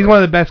best ever. He's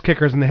one of the best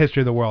kickers in the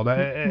history of the world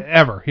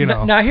ever. You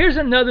know. Now here's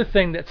another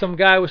thing that some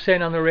guy was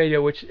saying on the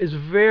radio, which is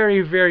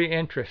very, very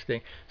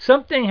interesting.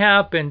 Something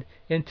happened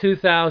in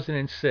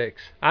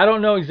 2006. I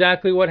don't know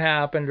exactly what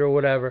happened or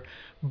whatever,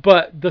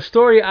 but the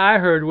story I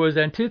heard was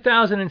that in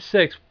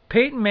 2006,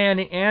 Peyton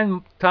Manning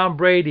and Tom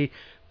Brady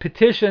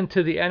petitioned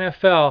to the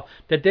NFL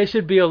that they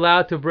should be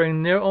allowed to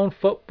bring their own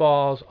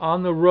footballs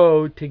on the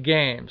road to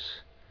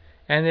games.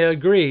 And they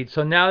agreed.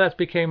 So now that's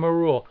became a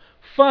rule.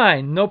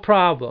 Fine, no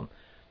problem.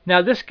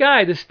 Now this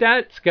guy, the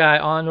stats guy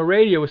on the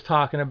radio was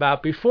talking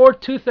about, before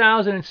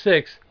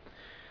 2006,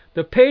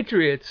 the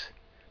Patriots,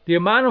 the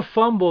amount of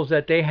fumbles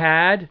that they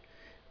had,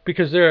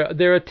 because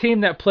they're a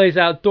team that plays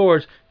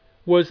outdoors,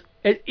 was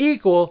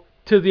equal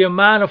to the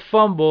amount of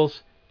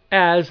fumbles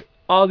as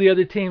all the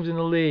other teams in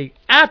the league.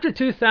 After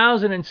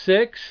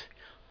 2006,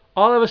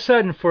 all of a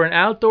sudden, for an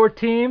outdoor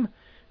team,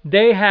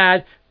 they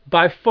had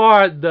by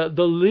far the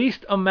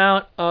least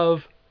amount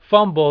of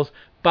fumbles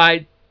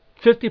by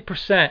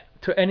 50%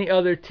 to any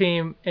other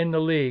team in the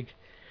league.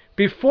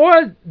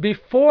 Before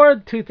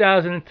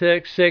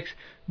 2006,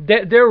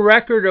 their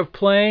record of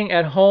playing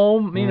at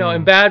home,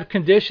 in bad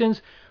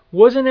conditions,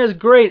 wasn't as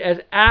great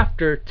as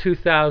after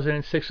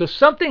 2006. So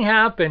something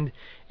happened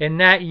in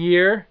that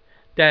year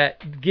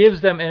that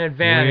gives them an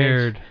advantage.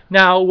 Weird.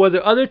 Now,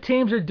 whether other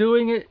teams are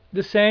doing it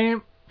the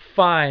same,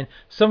 fine.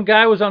 Some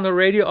guy was on the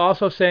radio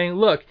also saying,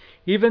 look,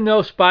 even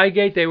though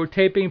Spygate, they were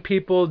taping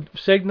people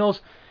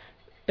signals,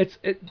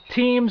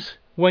 teams,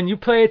 when you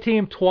play a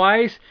team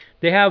twice,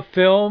 they have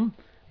film,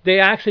 they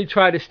actually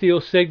try to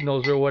steal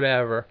signals or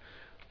whatever.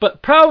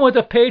 But problem with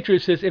the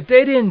Patriots is if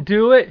they didn't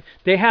do it,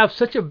 they have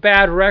such a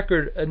bad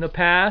record in the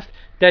past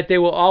that they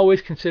will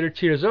always consider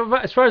cheaters.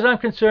 As far as I'm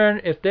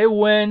concerned, if they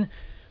win,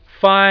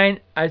 fine.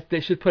 They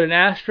should put an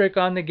asterisk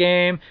on the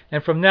game.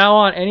 And from now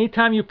on,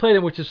 anytime you play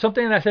them, which is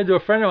something that I said to a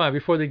friend of mine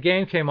before the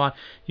game came on,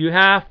 you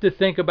have to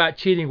think about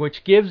cheating,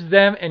 which gives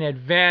them an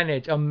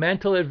advantage, a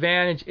mental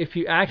advantage, if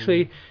you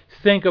actually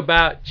think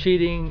about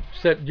cheating,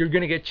 so you're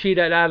going to get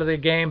cheated out of the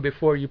game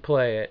before you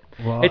play it.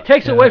 Well, it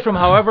takes away from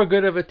however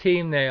good of a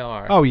team they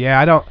are. Oh, yeah,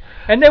 I don't...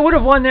 And they would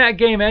have won that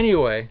game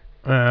anyway.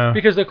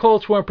 Because the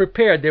Colts weren't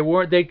prepared.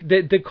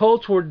 The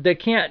Colts they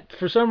can't,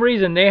 for some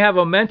reason, they have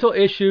a mental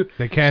issue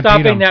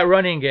stopping that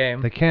running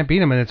game. They can't beat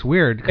them, and it's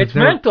weird. It's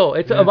mental.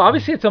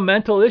 Obviously it's a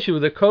mental issue,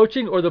 the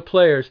coaching or the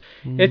players.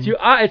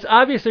 It's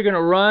obvious they're going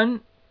to run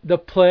the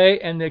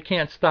play and they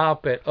can't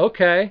stop it.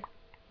 Okay.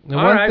 The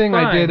one thing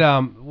fine. I did,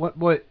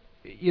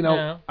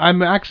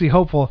 I'm actually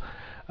hopeful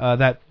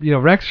that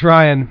Rex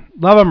Ryan,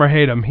 love him or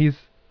hate him,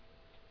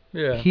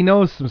 he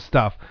knows some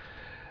stuff.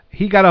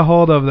 He got a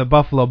hold of the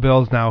Buffalo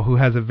Bills now, who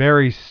has a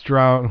very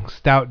strong,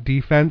 stout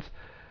defense.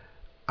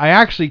 I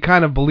actually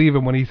kind of believe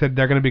him when he said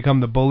they're going to become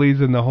the bullies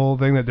in the whole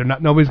thing,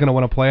 that nobody's going to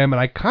want to play him, and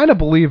I kind of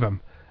believe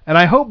him. And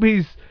I hope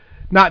he's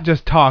not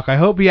just talk. I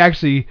hope he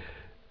actually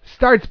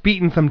starts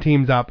beating some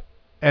teams up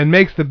and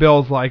makes the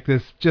Bills like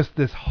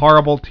this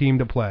horrible team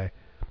to play.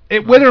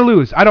 Win or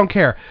lose, I don't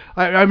care.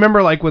 I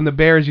remember when the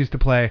Bears used to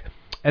play,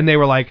 and they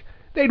were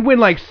they'd win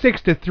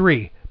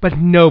 6-3, but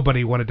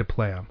nobody wanted to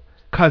play them.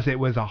 Because it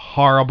was a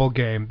horrible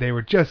game. They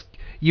were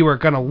you were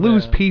going to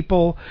lose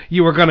people.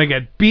 You were going to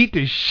get beat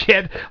to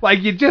shit.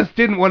 You just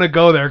didn't want to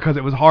go there because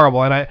it was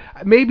horrible. And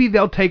maybe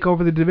they'll take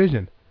over the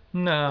division.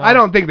 No. I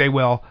don't think they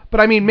will.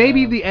 But,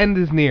 maybe the end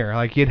is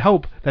near. You'd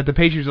hope that the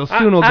Patriots will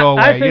go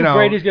away. I think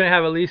Brady's going to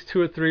have at least 2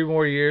 or 3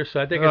 more years, so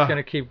I think it's going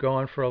to keep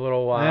going for a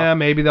little while. Yeah,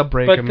 maybe they'll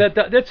break him.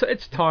 But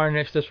it's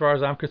tarnished as far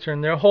as I'm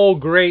concerned. Their whole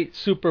great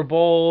Super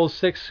Bowls,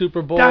 6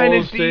 Super Bowls.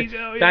 Dynasty,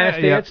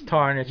 it's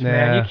tarnished,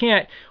 man. You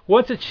can't...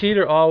 Once a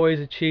cheater, always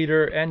a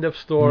cheater. End of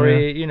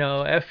story.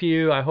 Yeah. F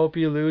you. I hope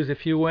you lose.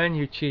 If you win,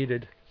 you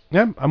cheated.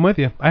 Yeah, I'm with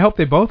you. I hope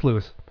they both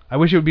lose. I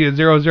wish it would be a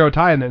 0-0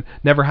 tie and it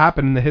never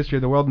happened in the history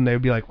of the world and they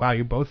would be like, wow,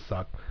 you both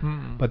suck.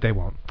 But they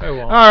won't. They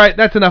won't. All right,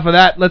 that's enough of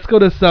that. Let's go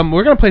to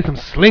we're going to play some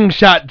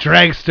Slingshot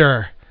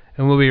Dragster.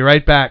 And we'll be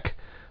right back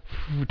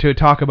to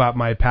talk about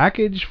my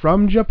package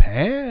from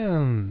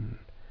Japan.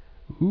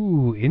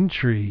 Ooh,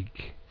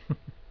 intrigue.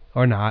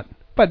 Or not.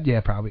 But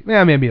yeah, probably.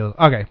 Yeah, maybe a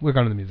little. Okay, we're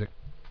going to the music.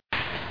 Do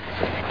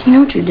you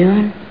know what you're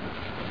doing?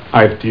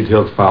 I have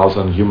detailed files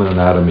on human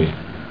anatomy.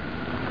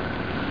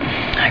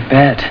 I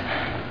bet.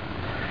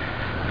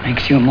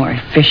 Makes you a more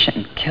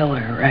efficient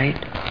killer, right?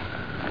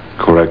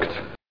 Correct.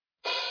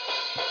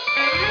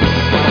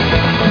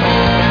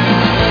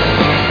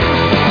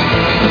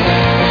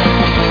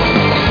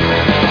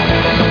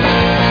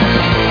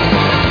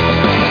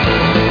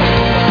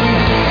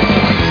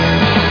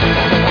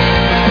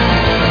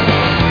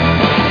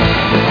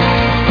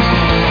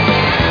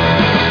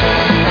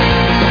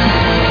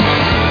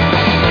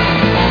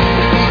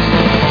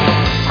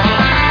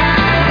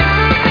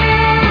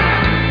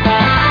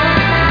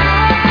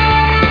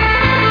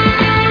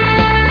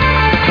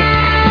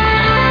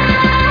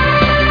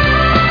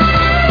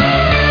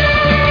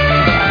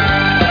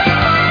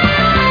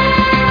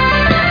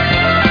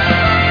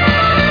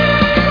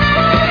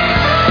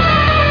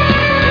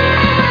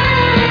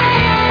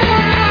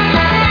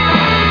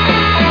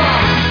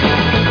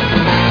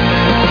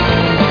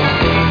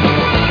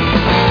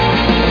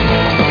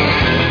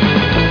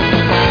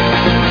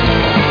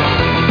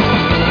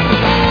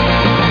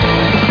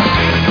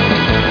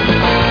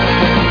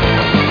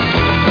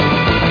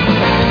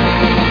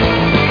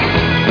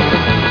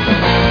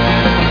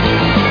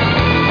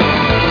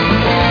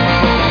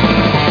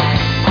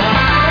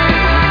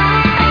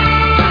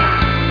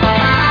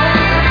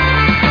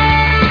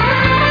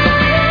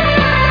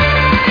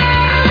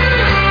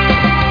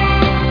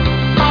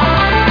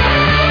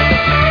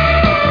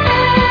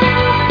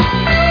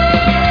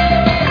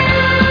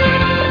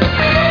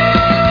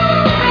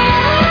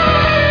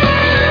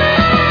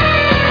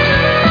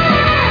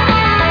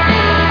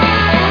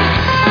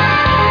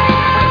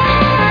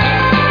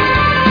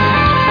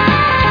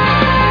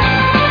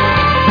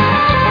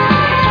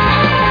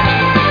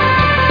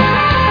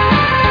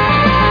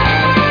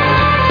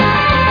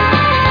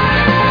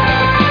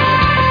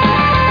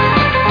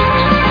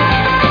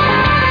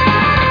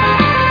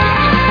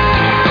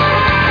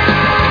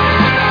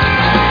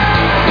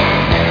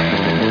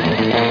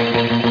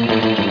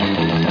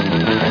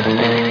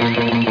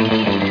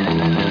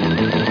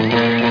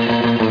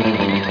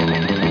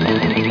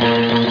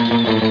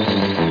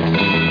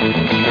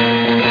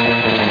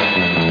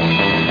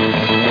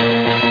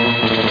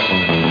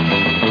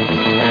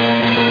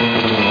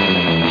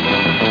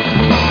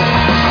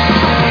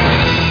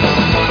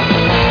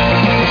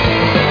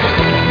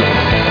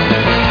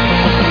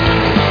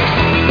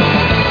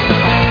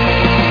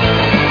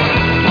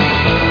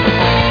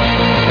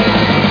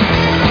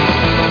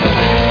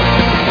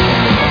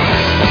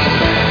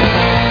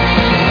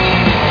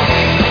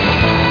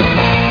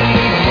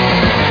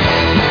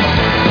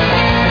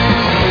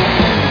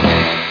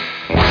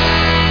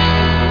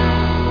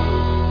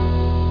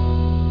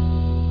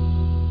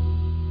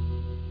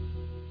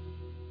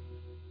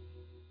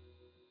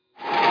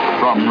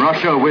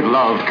 Still with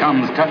love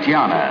comes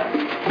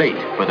Tatiana, bait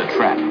for the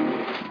trap.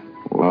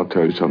 Well, I'll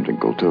tell you something,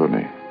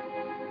 Kulturny.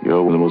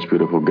 You're one of the most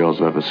beautiful girls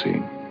I've ever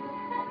seen.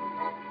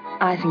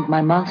 I think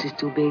my mouth is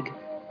too big.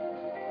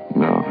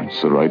 No,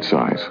 it's the right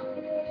size.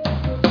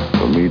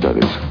 For me, that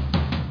is.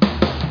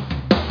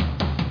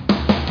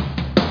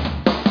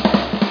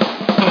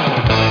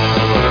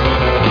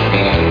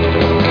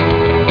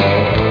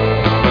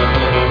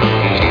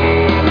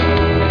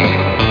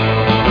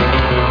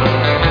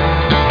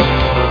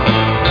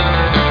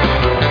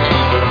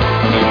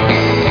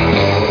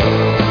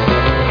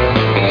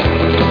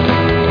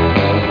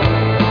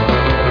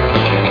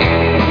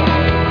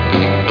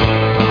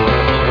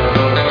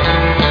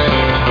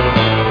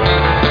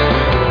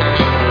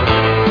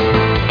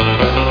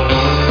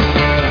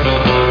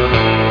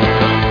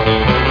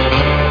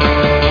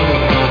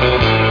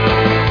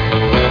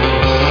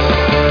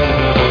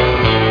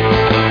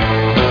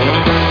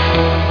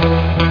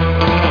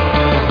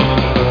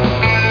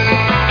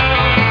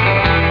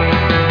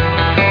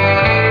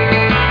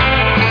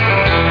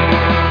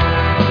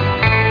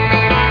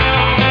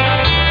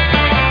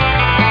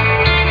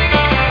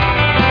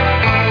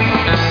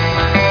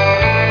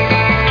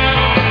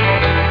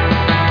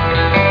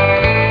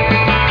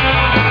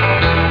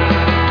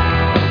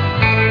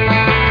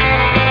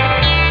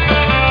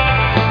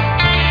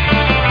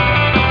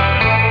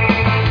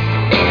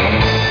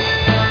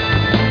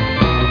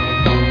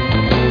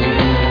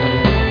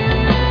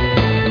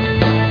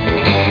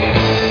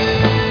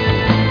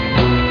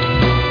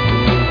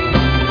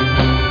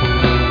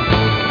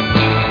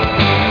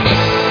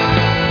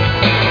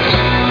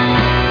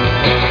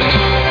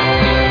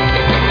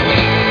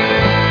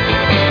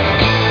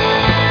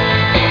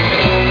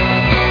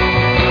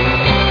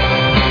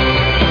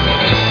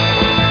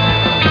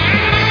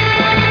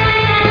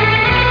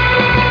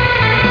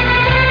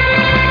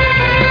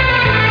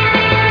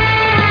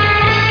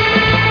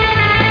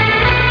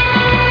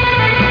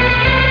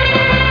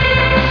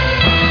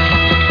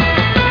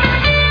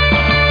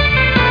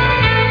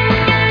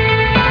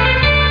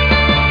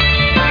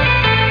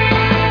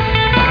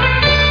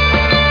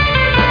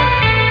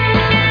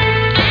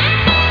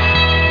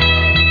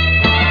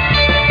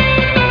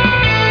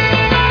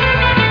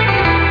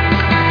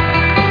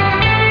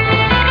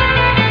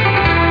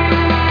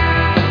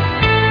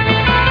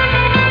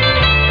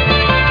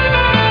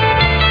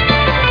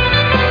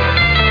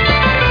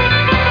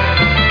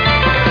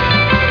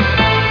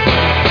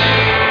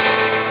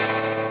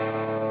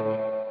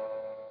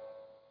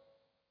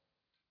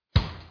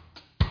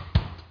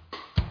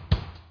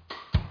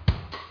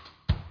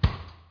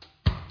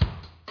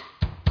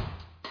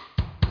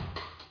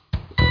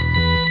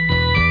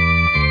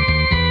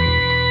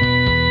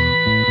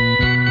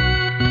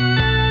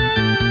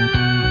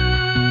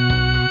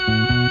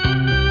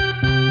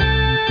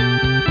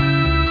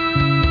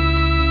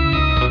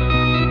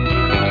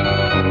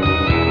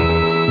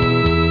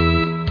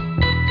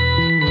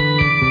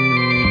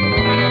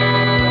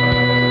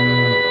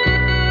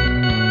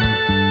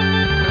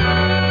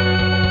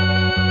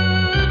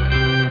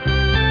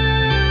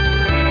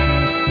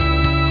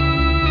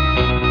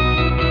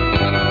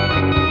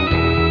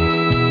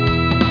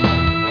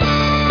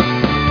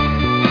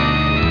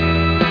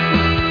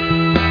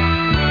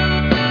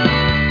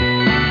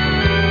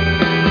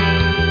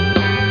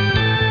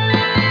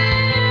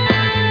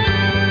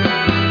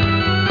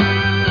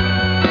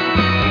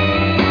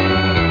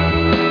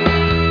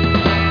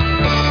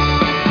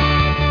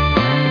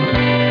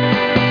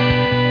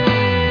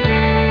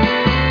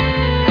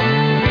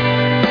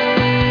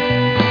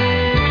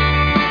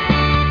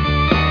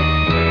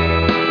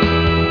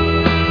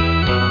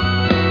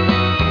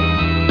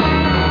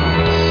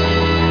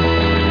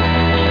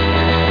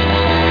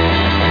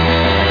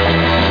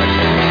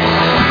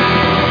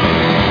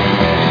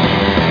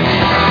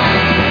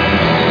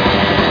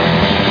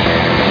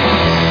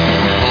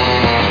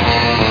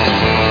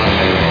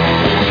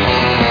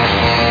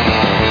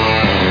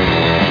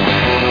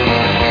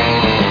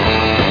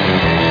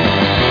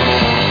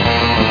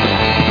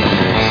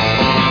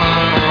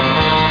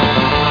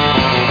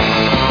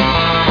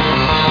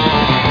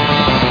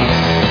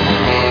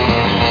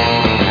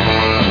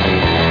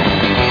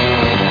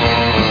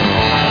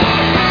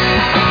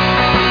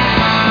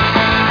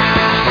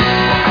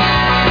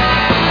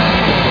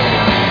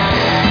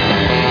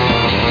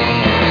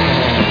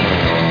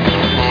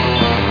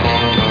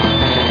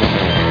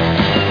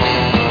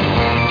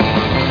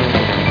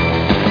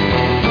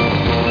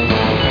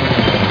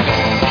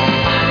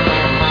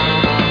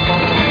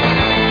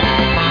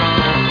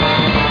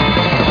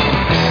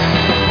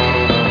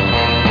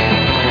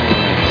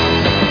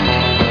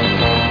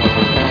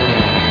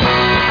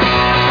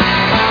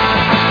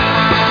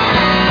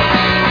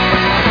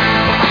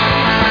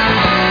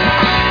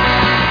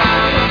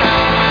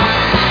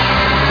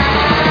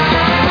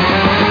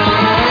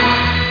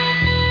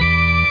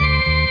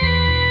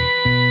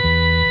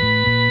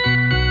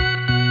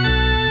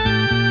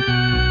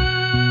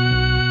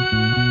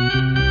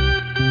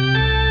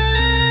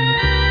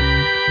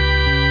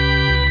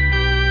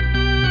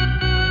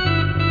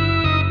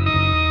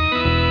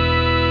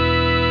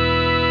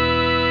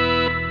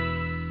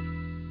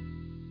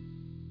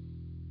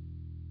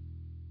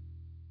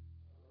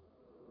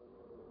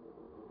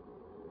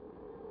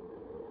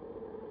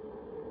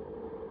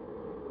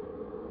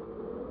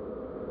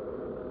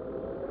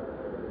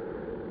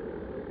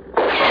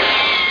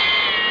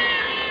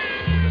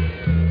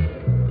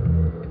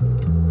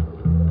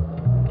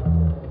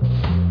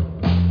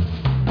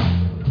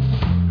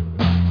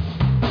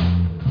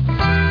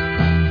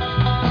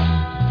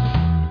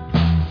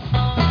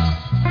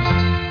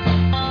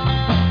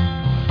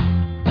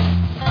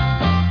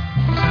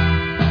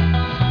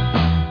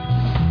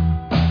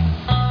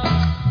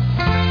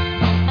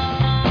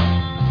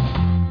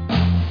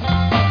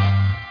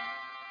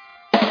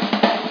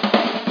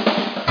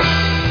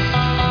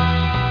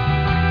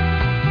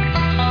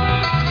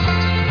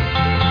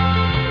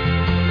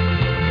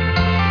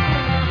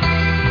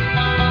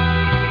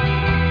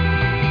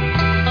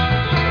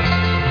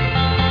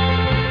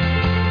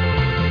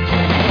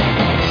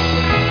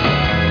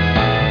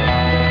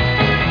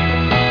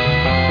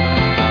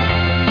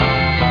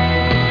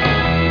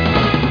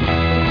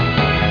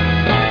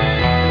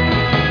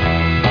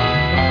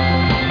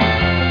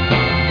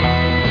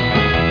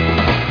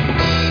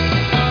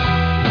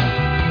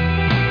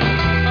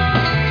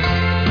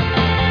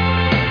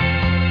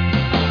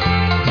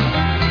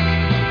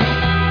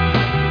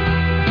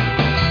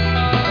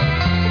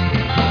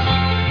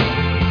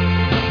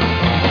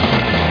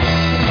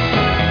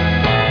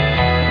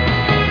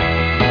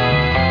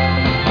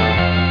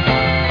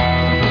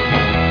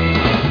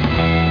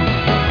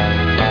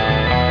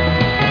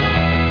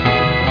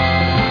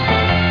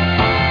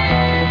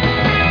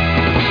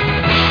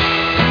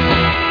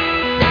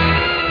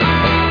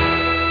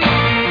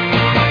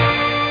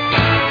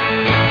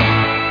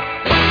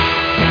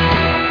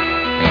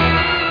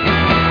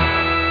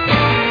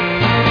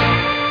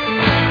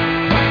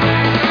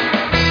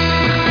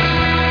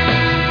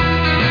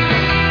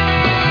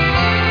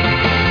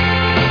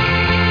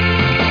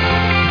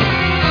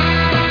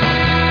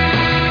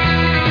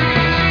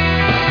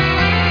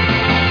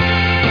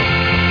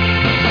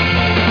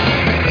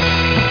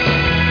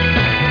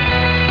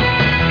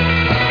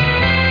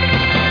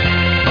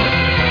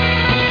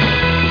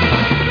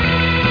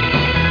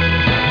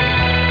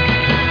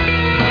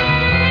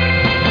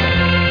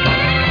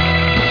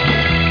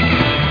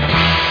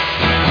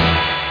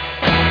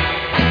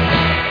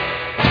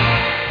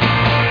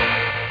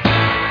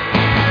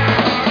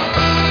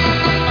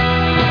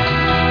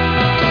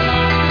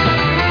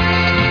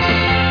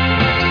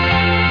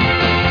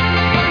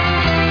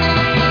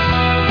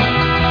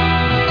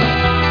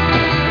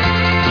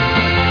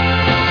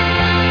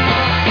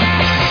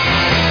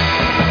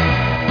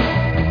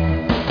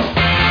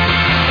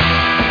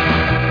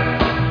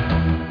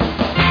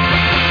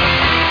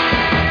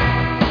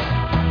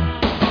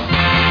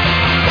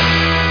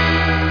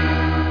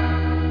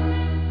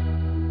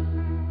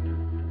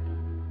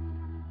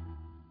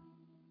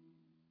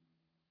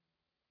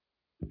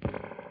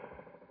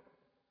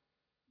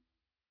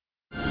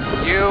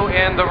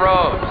 in the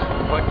robes.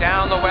 Put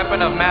down the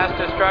weapon of mass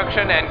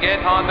destruction and get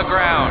on the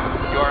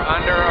ground. You're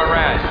under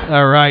arrest.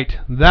 All right,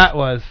 that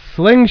was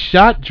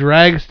Slingshot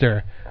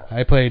Dragster.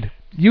 I played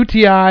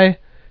UTI,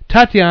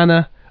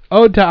 Tatiana,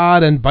 Ode to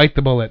Odd, and Bite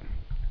the Bullet.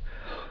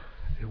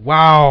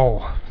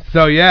 Wow.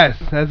 So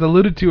yes, as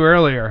alluded to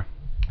earlier,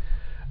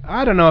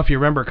 I don't know if you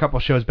remember a couple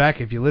shows back,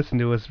 if you listen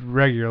to us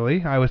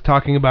regularly, I was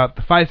talking about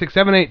the 5, 6,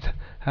 7, 8s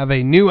have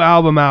a new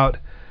album out,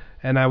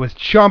 and I was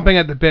chomping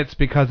at the bits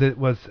because it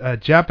was a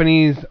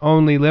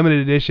Japanese-only limited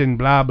edition,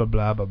 blah, blah,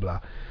 blah, blah, blah.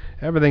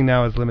 Everything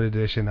now is limited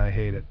edition. I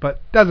hate it,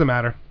 but doesn't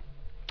matter.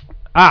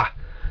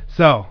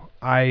 So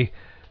I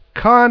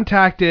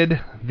contacted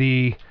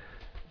via,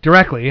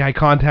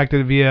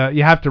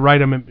 you have to write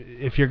them,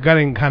 if you're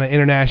getting kind of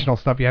international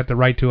stuff, you have to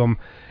write to them,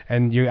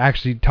 and you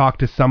actually talk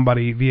to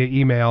somebody via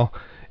email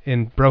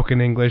in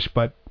broken English,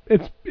 but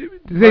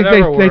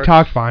they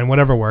talk fine,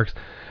 whatever works.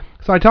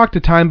 So I talked to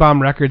Time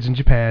Bomb Records in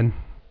Japan,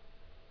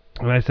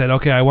 and I said,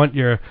 okay, I want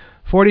your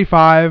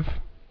 45.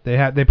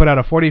 They put out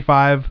a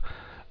 45.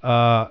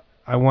 I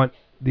want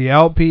the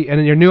LP,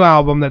 and your new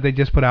album that they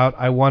just put out,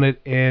 I want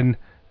it in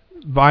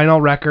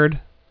vinyl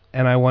record,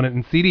 and I want it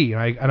in CD,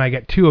 and I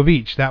get 2 of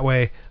each. That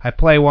way I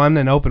play one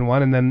and open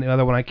one, and then the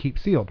other one I keep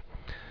sealed.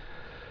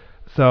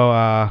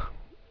 So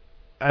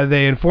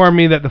they informed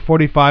me that the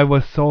 45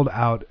 was sold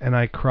out, and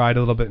I cried a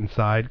little bit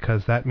inside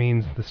because that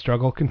means the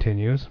struggle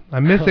continues.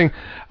 I'm missing,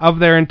 of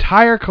their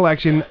entire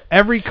collection,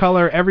 every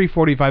color, every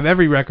 45,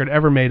 every record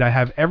ever made. I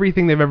have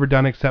everything they've ever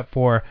done except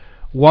for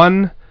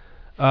one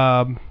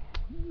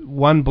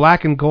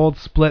black and gold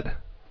split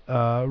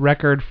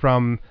record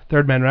from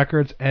Third Man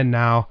Records, and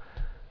now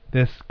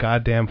this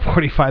goddamn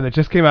 45 that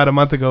just came out a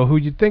month ago, who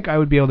you'd think I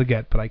would be able to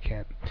get, but I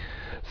can't.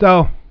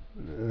 So,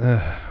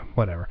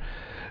 whatever.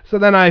 So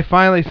then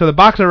so the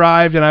box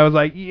arrived, and I was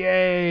like,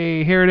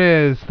 yay, here it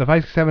is, the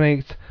 5, 6, 7,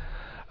 8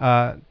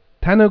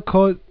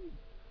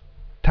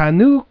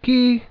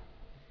 Tanuki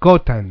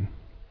Goten,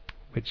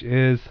 which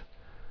is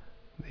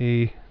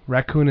the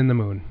raccoon in the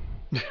moon.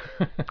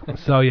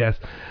 So yes,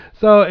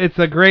 so it's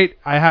a great.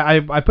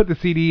 I put the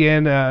CD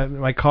in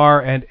my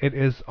car, and it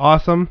is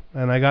awesome.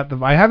 And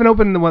I haven't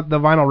opened the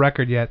vinyl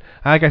record yet.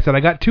 Like I said, I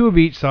got 2 of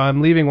each, so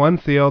I'm leaving one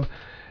sealed,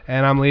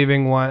 and I'm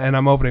leaving one, and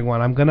I'm opening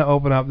one. I'm gonna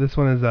open up. This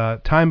one is a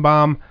Time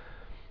Bomb,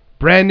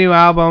 brand new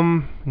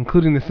album,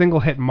 including the single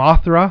hit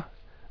Mothra.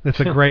 It's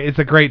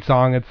a great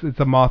song. It's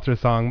a Mothra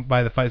song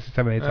by the 5, 6,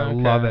 7, 8. I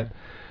love it,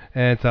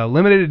 and it's a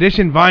limited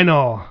edition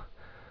vinyl.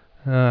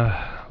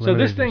 So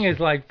this thing is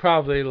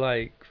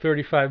probably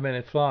 35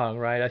 minutes long,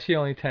 right? I see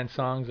only 10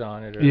 songs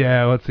on it.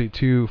 Yeah, let's see,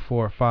 2,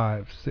 4,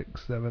 5,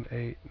 6, 7,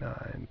 8,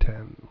 9, 10,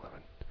 11,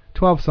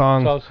 12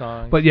 songs. 12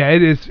 songs. But yeah,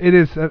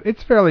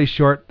 it's fairly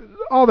short.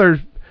 All their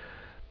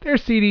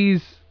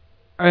CDs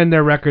and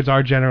their records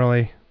are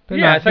generally.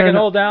 It's like an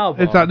old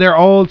album. They're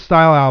old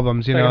style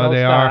albums, you know.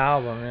 They are.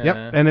 Album, yeah.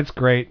 Yep, and it's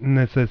great. And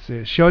it's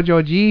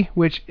Shoujoji,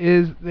 which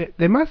is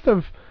they must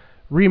have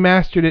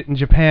remastered it in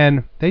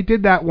Japan. They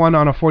did that one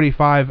on a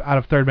 45 out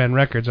of Third Man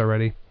Records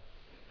already.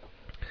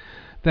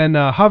 Then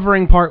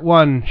Hovering Part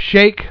 1,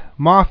 Shake,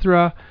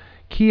 Mothra,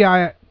 Ki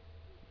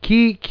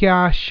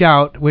Kya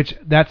Shout, which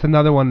that's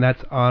another one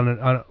that's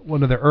on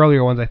one of their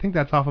earlier ones. I think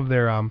that's off of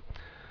their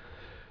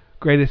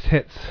greatest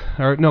hits,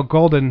 or no,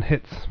 golden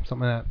hits,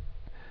 something like that.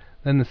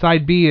 Then the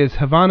side B is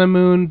Havana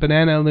Moon,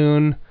 Banana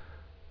Loon,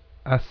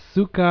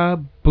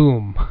 Asuka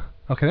Boom.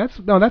 Okay,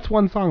 that's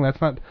one song. That's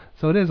not.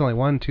 So it is only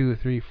 1, 2,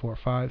 3, 4,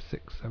 5,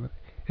 6, 7.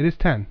 It is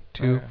 10.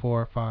 2,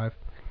 4, 5,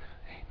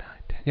 8, 9,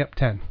 10. Yep,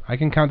 10. I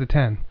can count to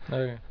 10.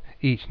 Okay.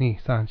 Each, ni,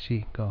 san,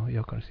 shi, go,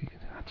 yoko, si,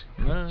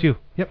 Ju.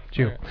 Yep,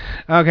 Ju.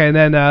 Okay, and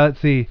then let's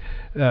see.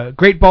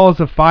 Great Balls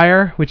of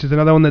Fire, which is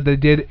another one that they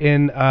did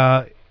in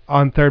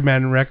on Third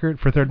Man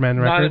Records.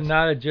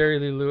 Not a Jerry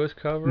Lee Lewis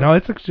cover. No,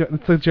 it's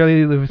a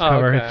Jerry Lee Lewis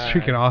cover. Okay, it's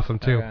freaking awesome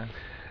too. Okay.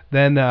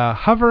 Then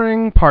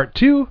Hovering Part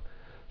 2,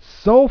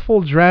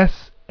 Soulful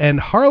Dress, and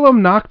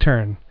Harlem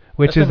Nocturne,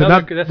 which is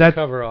that's a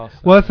cover also.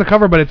 Well, it's a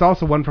cover, but it's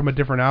also one from a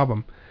different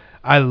album.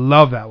 I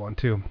love that one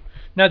too.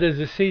 Now, does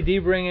the CD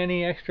bring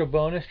any extra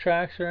bonus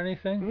tracks or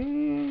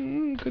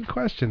anything? Good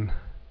question.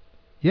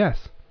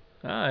 Yes.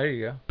 There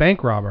you go.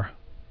 Bank Robber.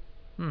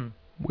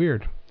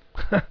 Weird.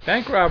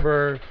 Bank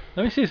Robber.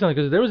 Let me see something,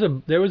 because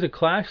there was a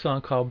Clash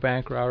song called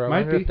Bank Robber. I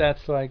wonder if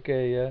that's like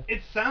a.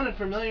 It sounded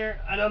familiar.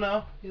 I don't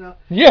know.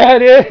 Yeah,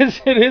 it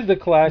is. It is the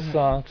Clash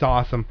song. It's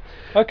awesome.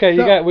 Okay,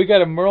 we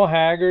got a Merle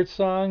Haggard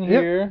song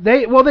here.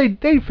 They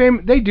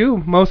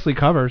do mostly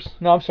covers.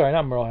 No, I'm sorry,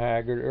 not Merle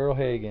Haggard. Earl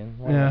Hagen.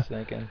 What am I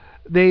thinking?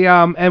 They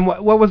and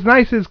what was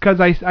nice is because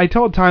I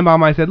told Time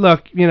Bomb, I said,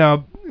 look,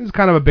 it's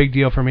kind of a big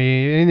deal for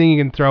me. Anything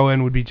you can throw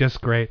in would be just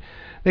great.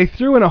 They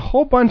threw in a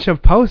whole bunch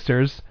of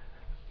posters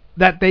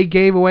that they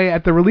gave away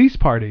at the release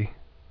party.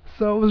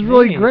 So it was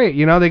really great.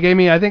 They gave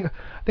me, I think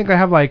I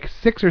have like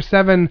 6 or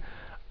 7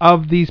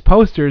 of these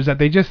posters that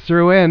they just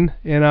threw in,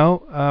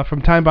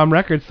 from Time Bomb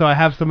Records. So I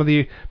have some of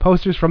the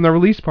posters from the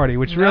release party,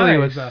 which really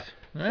was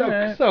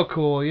so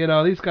cool.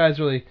 These guys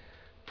really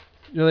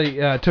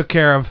took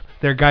care of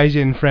their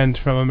Gaijin friend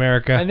from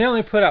America. And they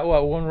only put out,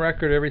 what, one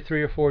record every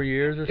 3 or 4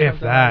 years or something If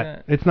that.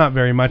 like that? It's not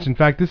very much. In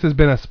fact, this has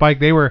been a spike.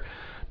 They were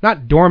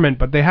not dormant,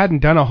 but they hadn't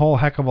done a whole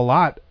heck of a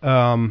lot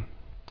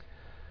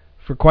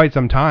for quite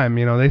some time.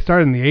 You know, they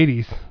started in the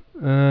 80s.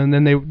 And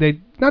then they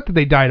not that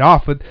they died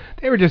off, but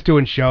they were just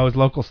doing shows,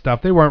 local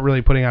stuff. They weren't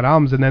really putting out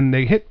albums. And then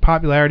they hit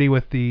popularity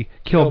with the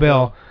Kill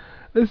Bill.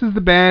 This is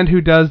the band who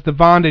does the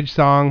Bondage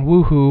song,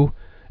 Woohoo.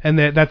 And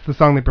that's the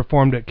song they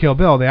performed at Kill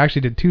Bill. They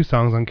actually did 2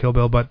 songs on Kill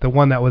Bill, but the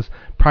one that was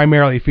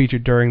primarily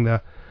featured during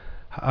the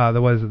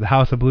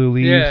House of Blue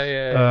Leaves,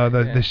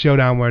 the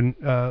showdown when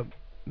the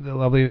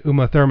lovely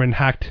Uma Thurman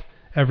hacked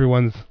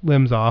everyone's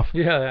limbs off.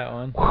 Yeah, that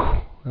one.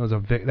 Whew,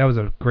 that was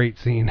a great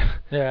scene.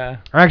 Yeah.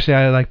 Actually,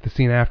 I like the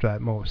scene after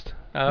that most.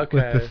 Okay.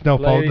 With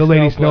the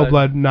Lady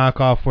Snowblood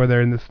knockoff where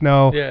they're in the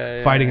snow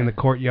fighting in the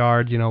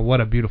courtyard. You know,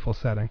 what a beautiful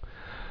setting.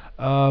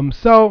 They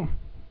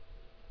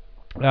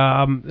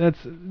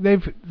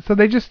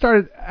just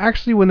started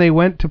actually when they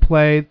went to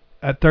play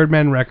at Third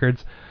Man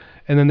Records,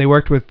 and then they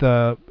worked with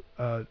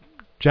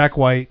Jack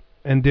White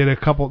and did a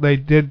couple. They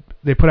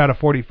put out a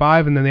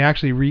 45, and then they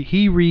actually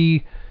he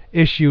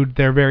reissued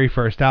their very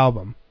first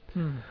album,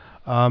 and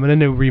then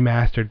they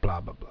remastered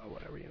blah blah blah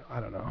whatever, you know.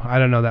 I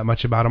don't know that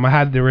much about him. I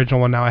had the original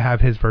one, now I have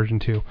his version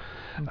too,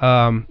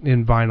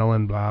 in vinyl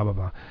and blah blah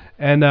blah,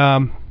 and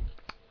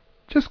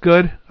just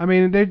good. I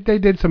mean, they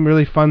did some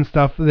really fun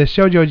stuff. The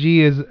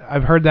Shoujoji is,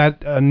 I've heard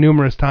that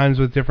numerous times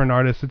with different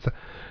artists. It's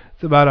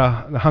about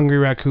a hungry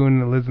raccoon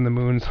that lives in the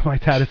moon, something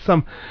like that. It's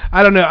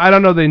I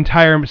don't know the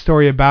entire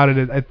story about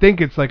it. I think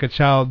it's like a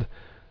child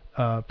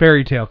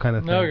fairy tale kind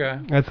of thing. Okay.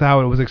 That's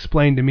how it was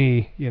explained to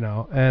me, you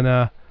know.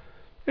 And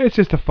it's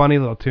just a funny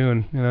little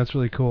tune. You know, it's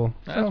really cool.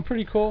 That's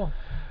pretty cool.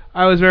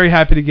 I was very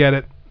happy to get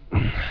it.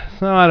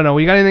 So I don't know.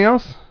 You got anything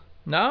else?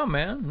 No,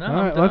 man. No, All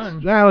right,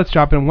 I'm done. let's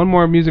drop in one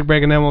more music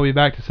break, and then we'll be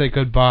back to say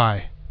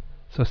goodbye.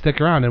 So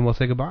stick around, and we'll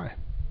say goodbye.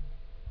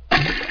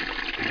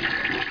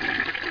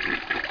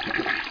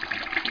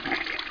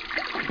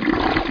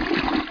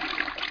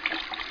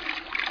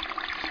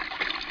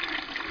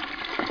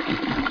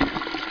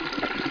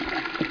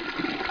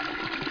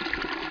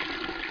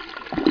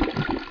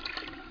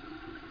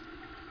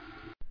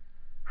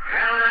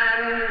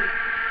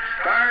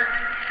 Start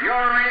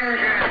your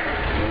engine.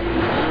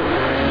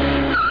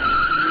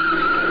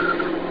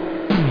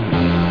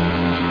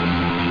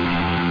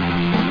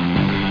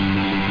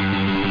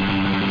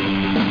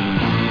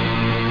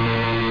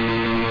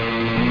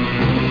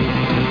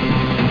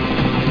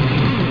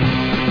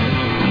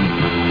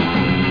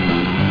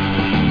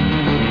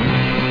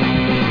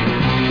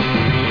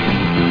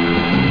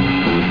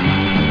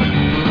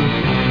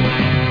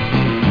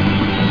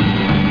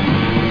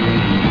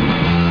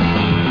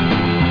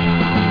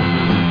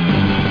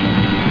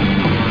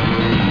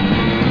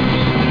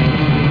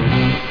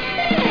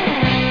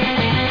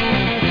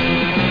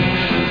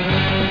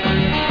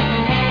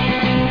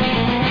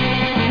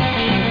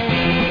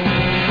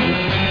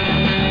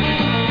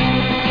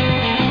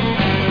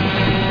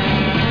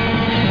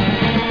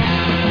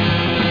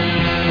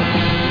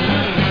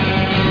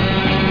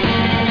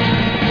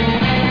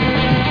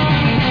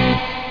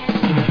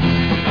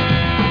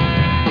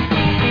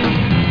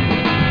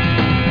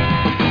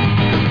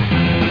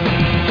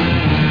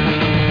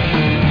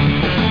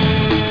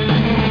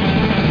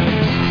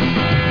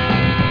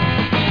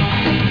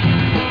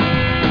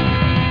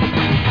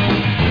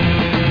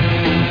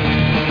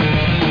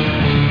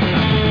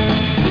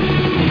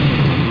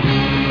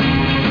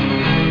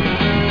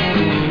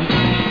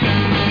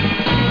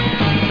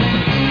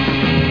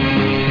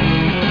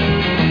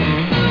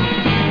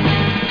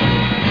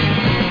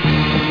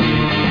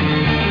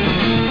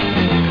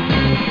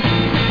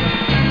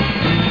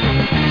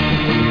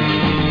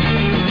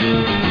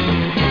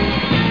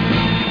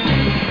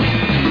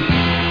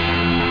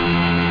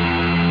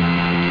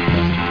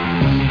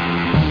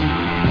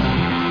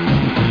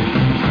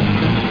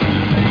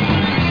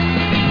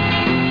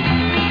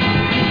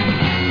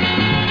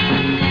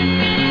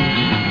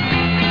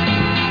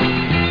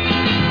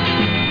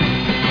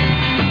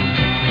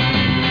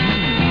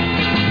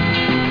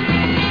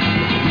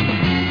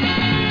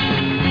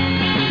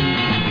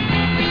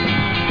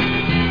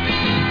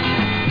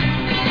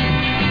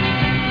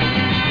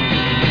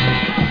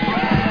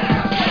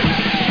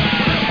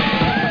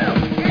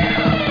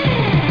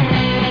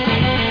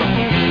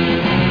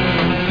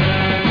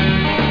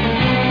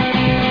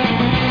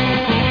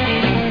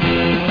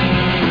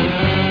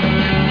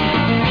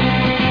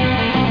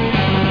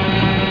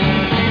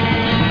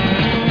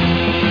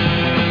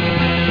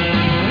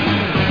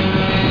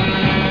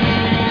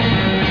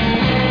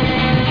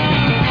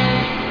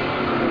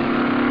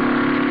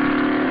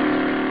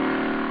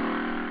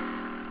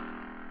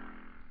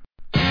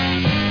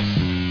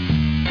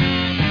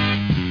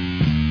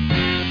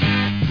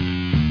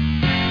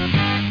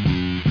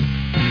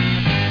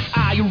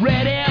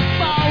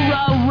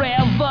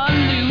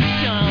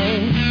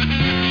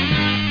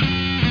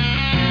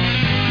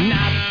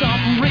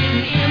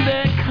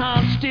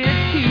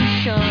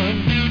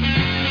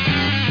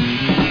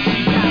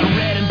 Got a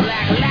red and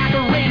black lacquer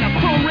and a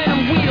chrome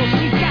rim wheel.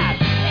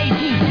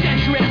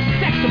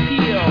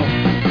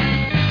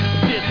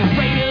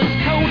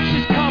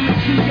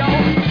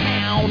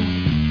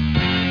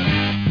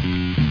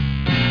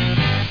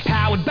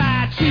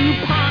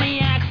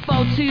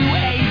 028.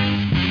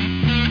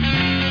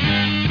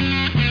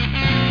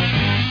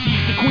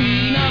 She's the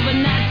queen of a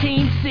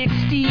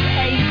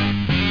 1968.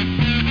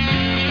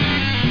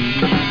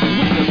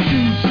 With the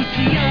two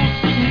GTOs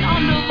sitting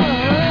under the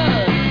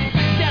hood.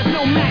 There's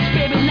no match,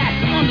 baby,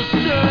 that's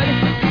understood.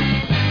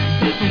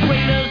 This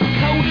Raiders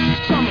coach is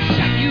gonna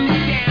shut you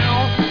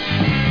down.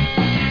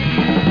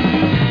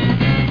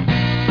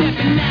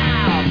 Stepping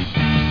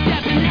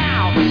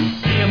out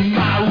in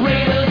my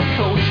Raiders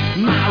coach,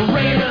 my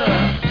Raider.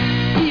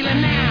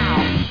 Feeling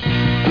out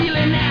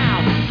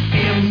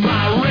in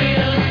my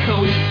Raiders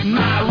coach,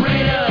 my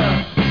Raider.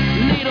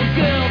 Little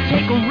girl,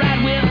 take a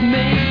ride with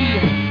me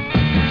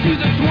to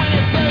the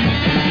 21st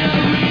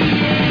century,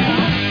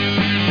 yeah.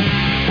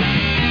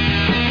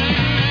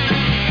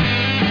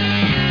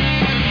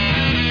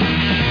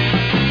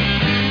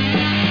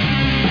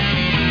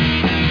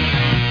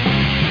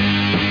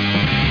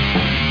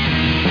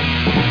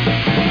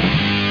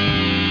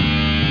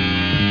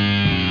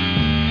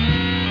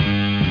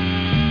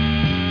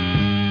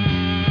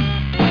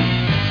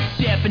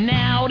 Stepping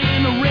out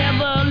in a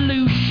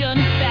revolution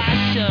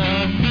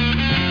fashion.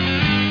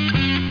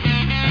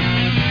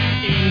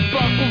 In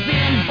buckles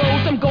and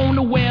bows, I'm going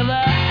to wear the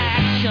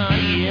action,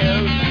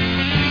 yes.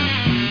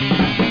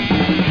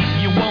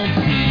 You won't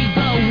see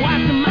the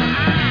whites of my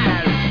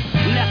eyes.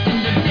 Left in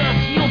the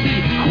dust, you'll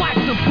be quite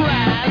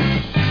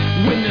surprised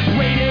when this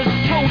Raiders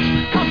coach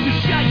comes to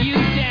shut you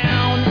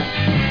down.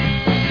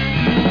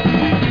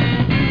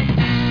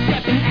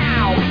 Stepping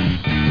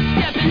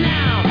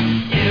out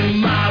in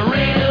my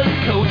Raiders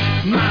coach,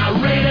 my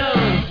Raiders.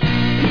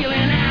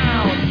 Peeling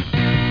out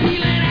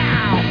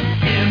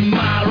in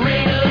my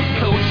Raiders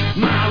coach,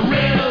 my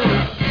Raiders.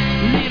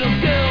 Little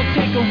girl,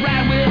 take a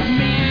ride with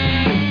me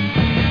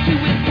to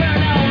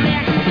eternal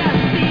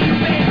ecstasy,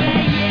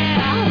 baby,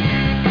 yeah.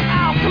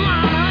 Oh, come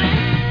on, honey,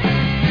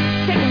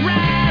 take a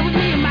ride with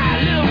me in my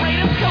little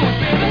Raiders coach,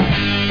 baby.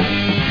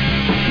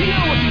 You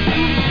know what to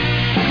do.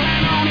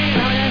 Climb on in,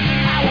 honey,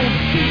 I won't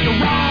keep you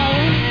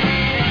wrong.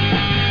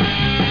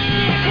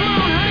 Yeah, come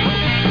on, honey.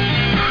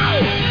 Oh,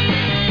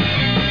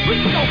 we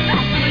can go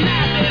faster than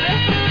that, baby.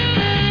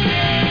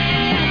 Yeah,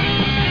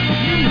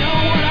 you know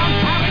what I'm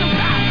talking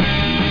about.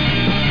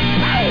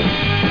 Oh.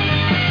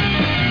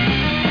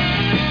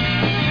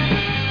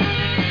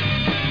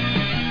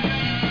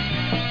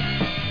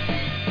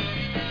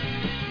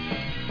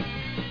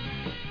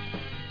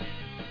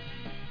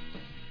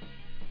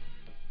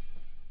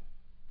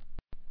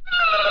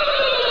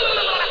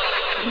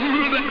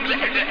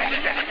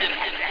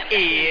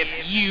 If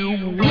you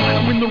want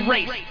to win the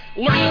race,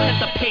 learn to set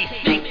the pace.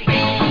 Think, think.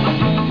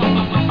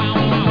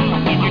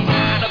 If you're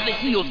tired of the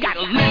heels,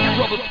 gotta let the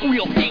rubber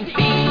squeal. Think, think.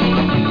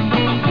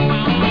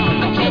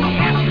 Just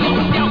ask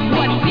yourself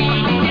what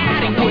Big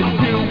Daddy would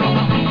do.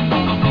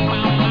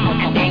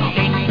 And think,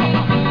 think.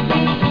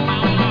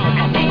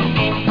 And think,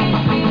 think.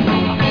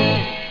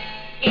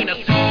 In a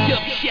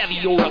souped-up Chevy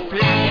or a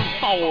flying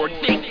Ford.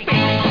 Think, think.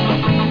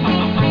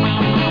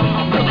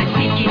 Will they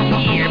sit in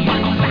here?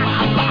 One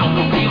side of our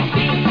think,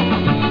 think.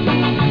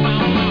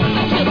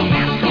 Just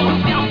ask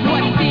yourself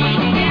what Big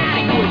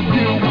Daddy would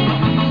do.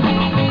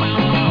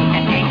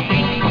 And think,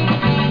 think.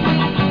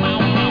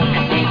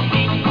 And think,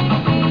 think.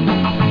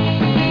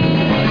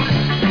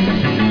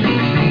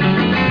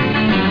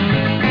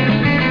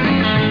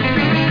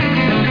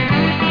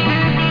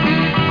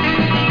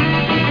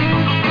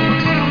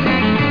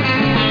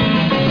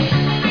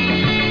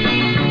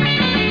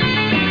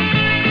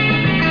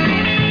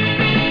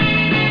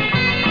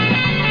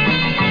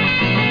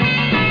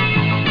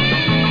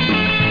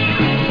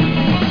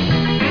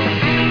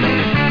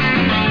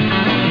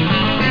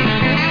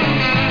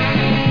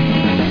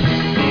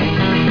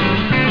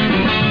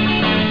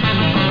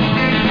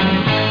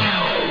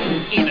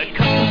 In a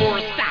custom or a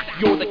stock,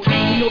 you're the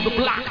king of the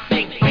block.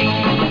 Think, think.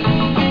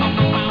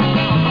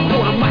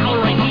 Quarter mile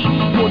or a heat,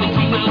 you're the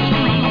king of the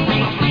street.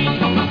 Think, think.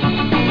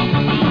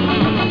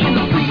 In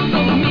the streets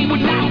of me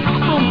would not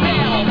from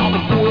bell. All the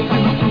boys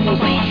in the schools,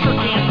 they sure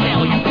can't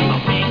tell you. Think,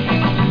 think.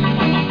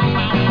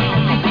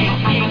 Think,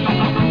 think.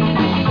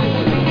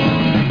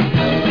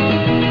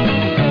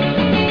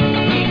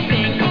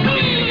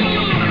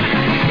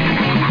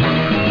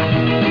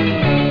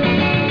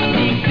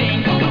 Think,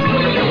 think.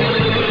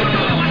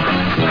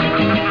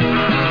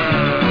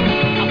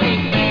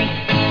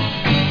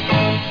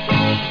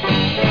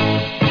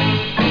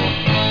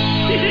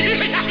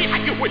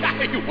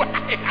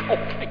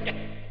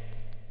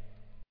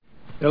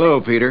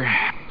 Hello, Peter.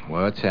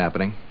 What's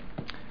happening?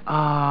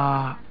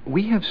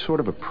 We have sort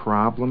of a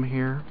problem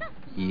here.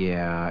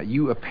 Yeah,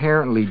 you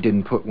apparently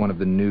didn't put one of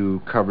the new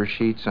cover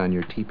sheets on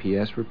your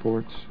TPS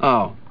reports.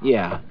 Oh,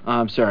 yeah.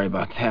 I'm sorry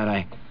about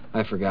that.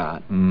 I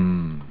forgot.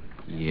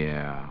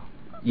 Yeah.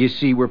 You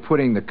see, we're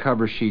putting the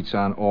cover sheets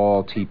on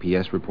all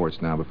TPS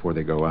reports now before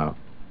they go out.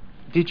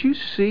 Did you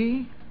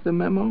see the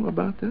memo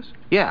about this?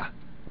 Yeah.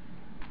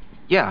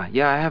 Yeah,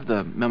 I have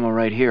the memo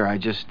right here. I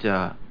just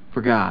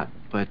forgot.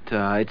 But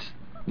it's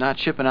not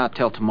shipping out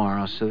till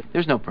tomorrow, so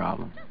there's no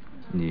problem.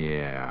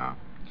 Yeah.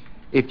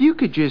 If you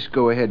could just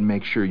go ahead and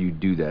make sure you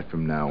do that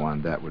from now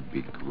on, that would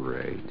be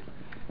great.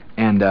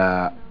 And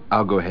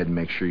I'll go ahead and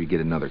make sure you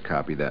get another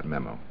copy of that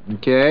memo.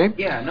 Okay?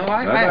 Yeah, no,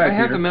 I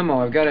have the memo.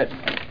 I've got it.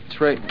 It's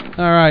right.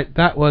 All right,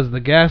 that was the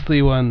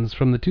Ghastly Ones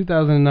from the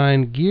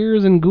 2009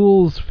 Gears and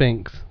Ghouls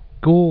Finks.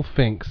 Ghoul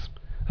Finks.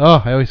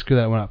 Oh, I always screw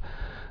that one up.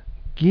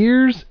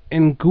 Gears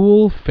and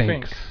Ghoul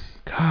Finks.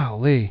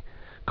 Golly.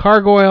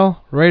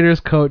 Gargoyle, Raiders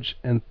Coach,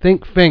 and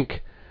Think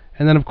Fink.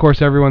 And then, of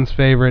course, everyone's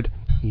favorite.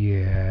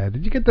 Yeah.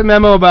 Did you get the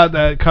memo about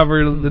the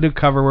cover, the new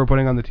cover we're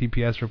putting on the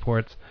TPS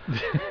reports?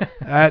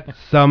 That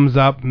sums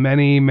up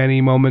many, many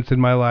moments in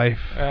my life.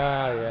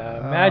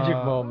 Yeah. Magic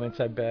moments,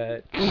 I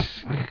bet.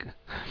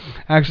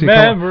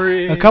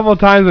 Actually, a couple of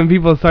times when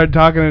people started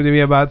talking to me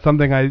about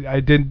something I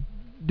did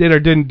or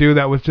didn't do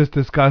that was just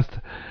discussed,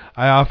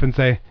 I often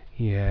say,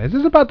 yeah, is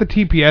this about the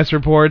TPS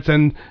reports?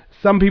 And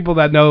some people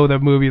that know the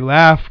movie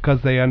laugh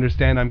because they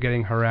understand I'm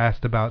getting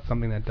harassed about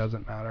something that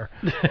doesn't matter.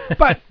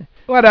 But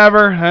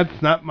whatever,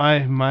 that's not my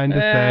mind to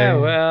say.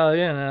 Well,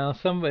 you know,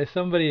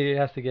 somebody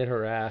has to get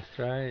harassed,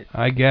 right?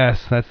 I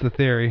guess that's the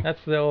theory.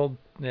 That's the old,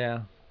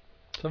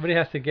 somebody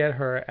has to get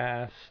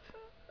harassed.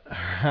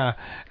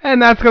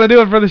 And that's gonna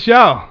do it for the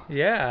show.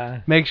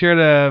 Yeah. Make sure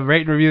to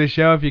rate and review the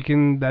show if you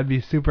can. That'd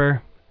be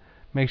super.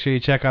 Make sure you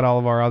check out all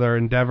of our other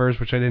endeavors,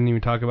 which I didn't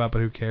even talk about, but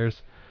who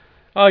cares?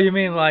 Oh, you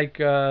mean like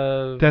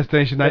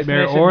Destination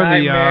Nightmare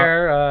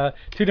the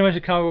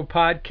Two-Dimensional Comic Book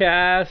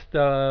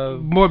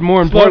Podcast?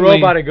 More importantly,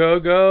 Robot A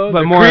Go-Go,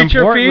 but more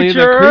importantly,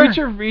 the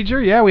Creature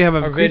Feature. Yeah, we have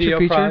a Creature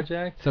Feature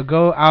project. So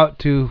go out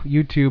to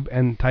YouTube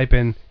and type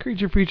in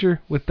Creature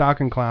Feature with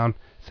Doc and Clown.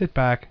 Sit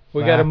back.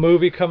 We got a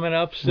movie coming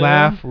up soon.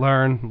 Laugh,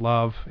 learn,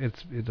 love.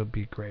 It'll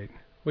be great.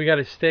 We got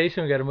a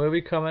station. We got a movie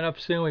coming up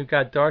soon. We've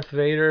got Darth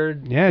Vader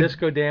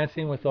disco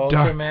dancing with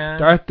Ultraman.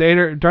 Darth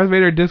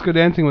Vader disco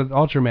dancing with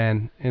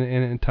Ultraman in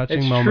a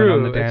touching moment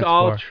on the dance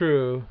floor. It's all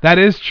true. That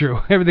is true.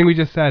 Everything we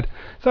just said.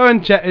 So go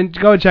and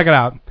check it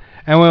out.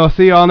 And we'll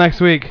see you all next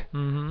week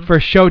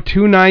for show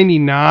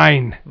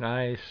 299.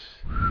 Nice.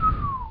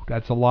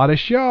 That's a lot of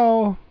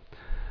show.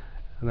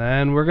 And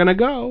then we're going to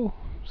go.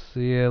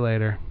 See you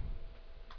later.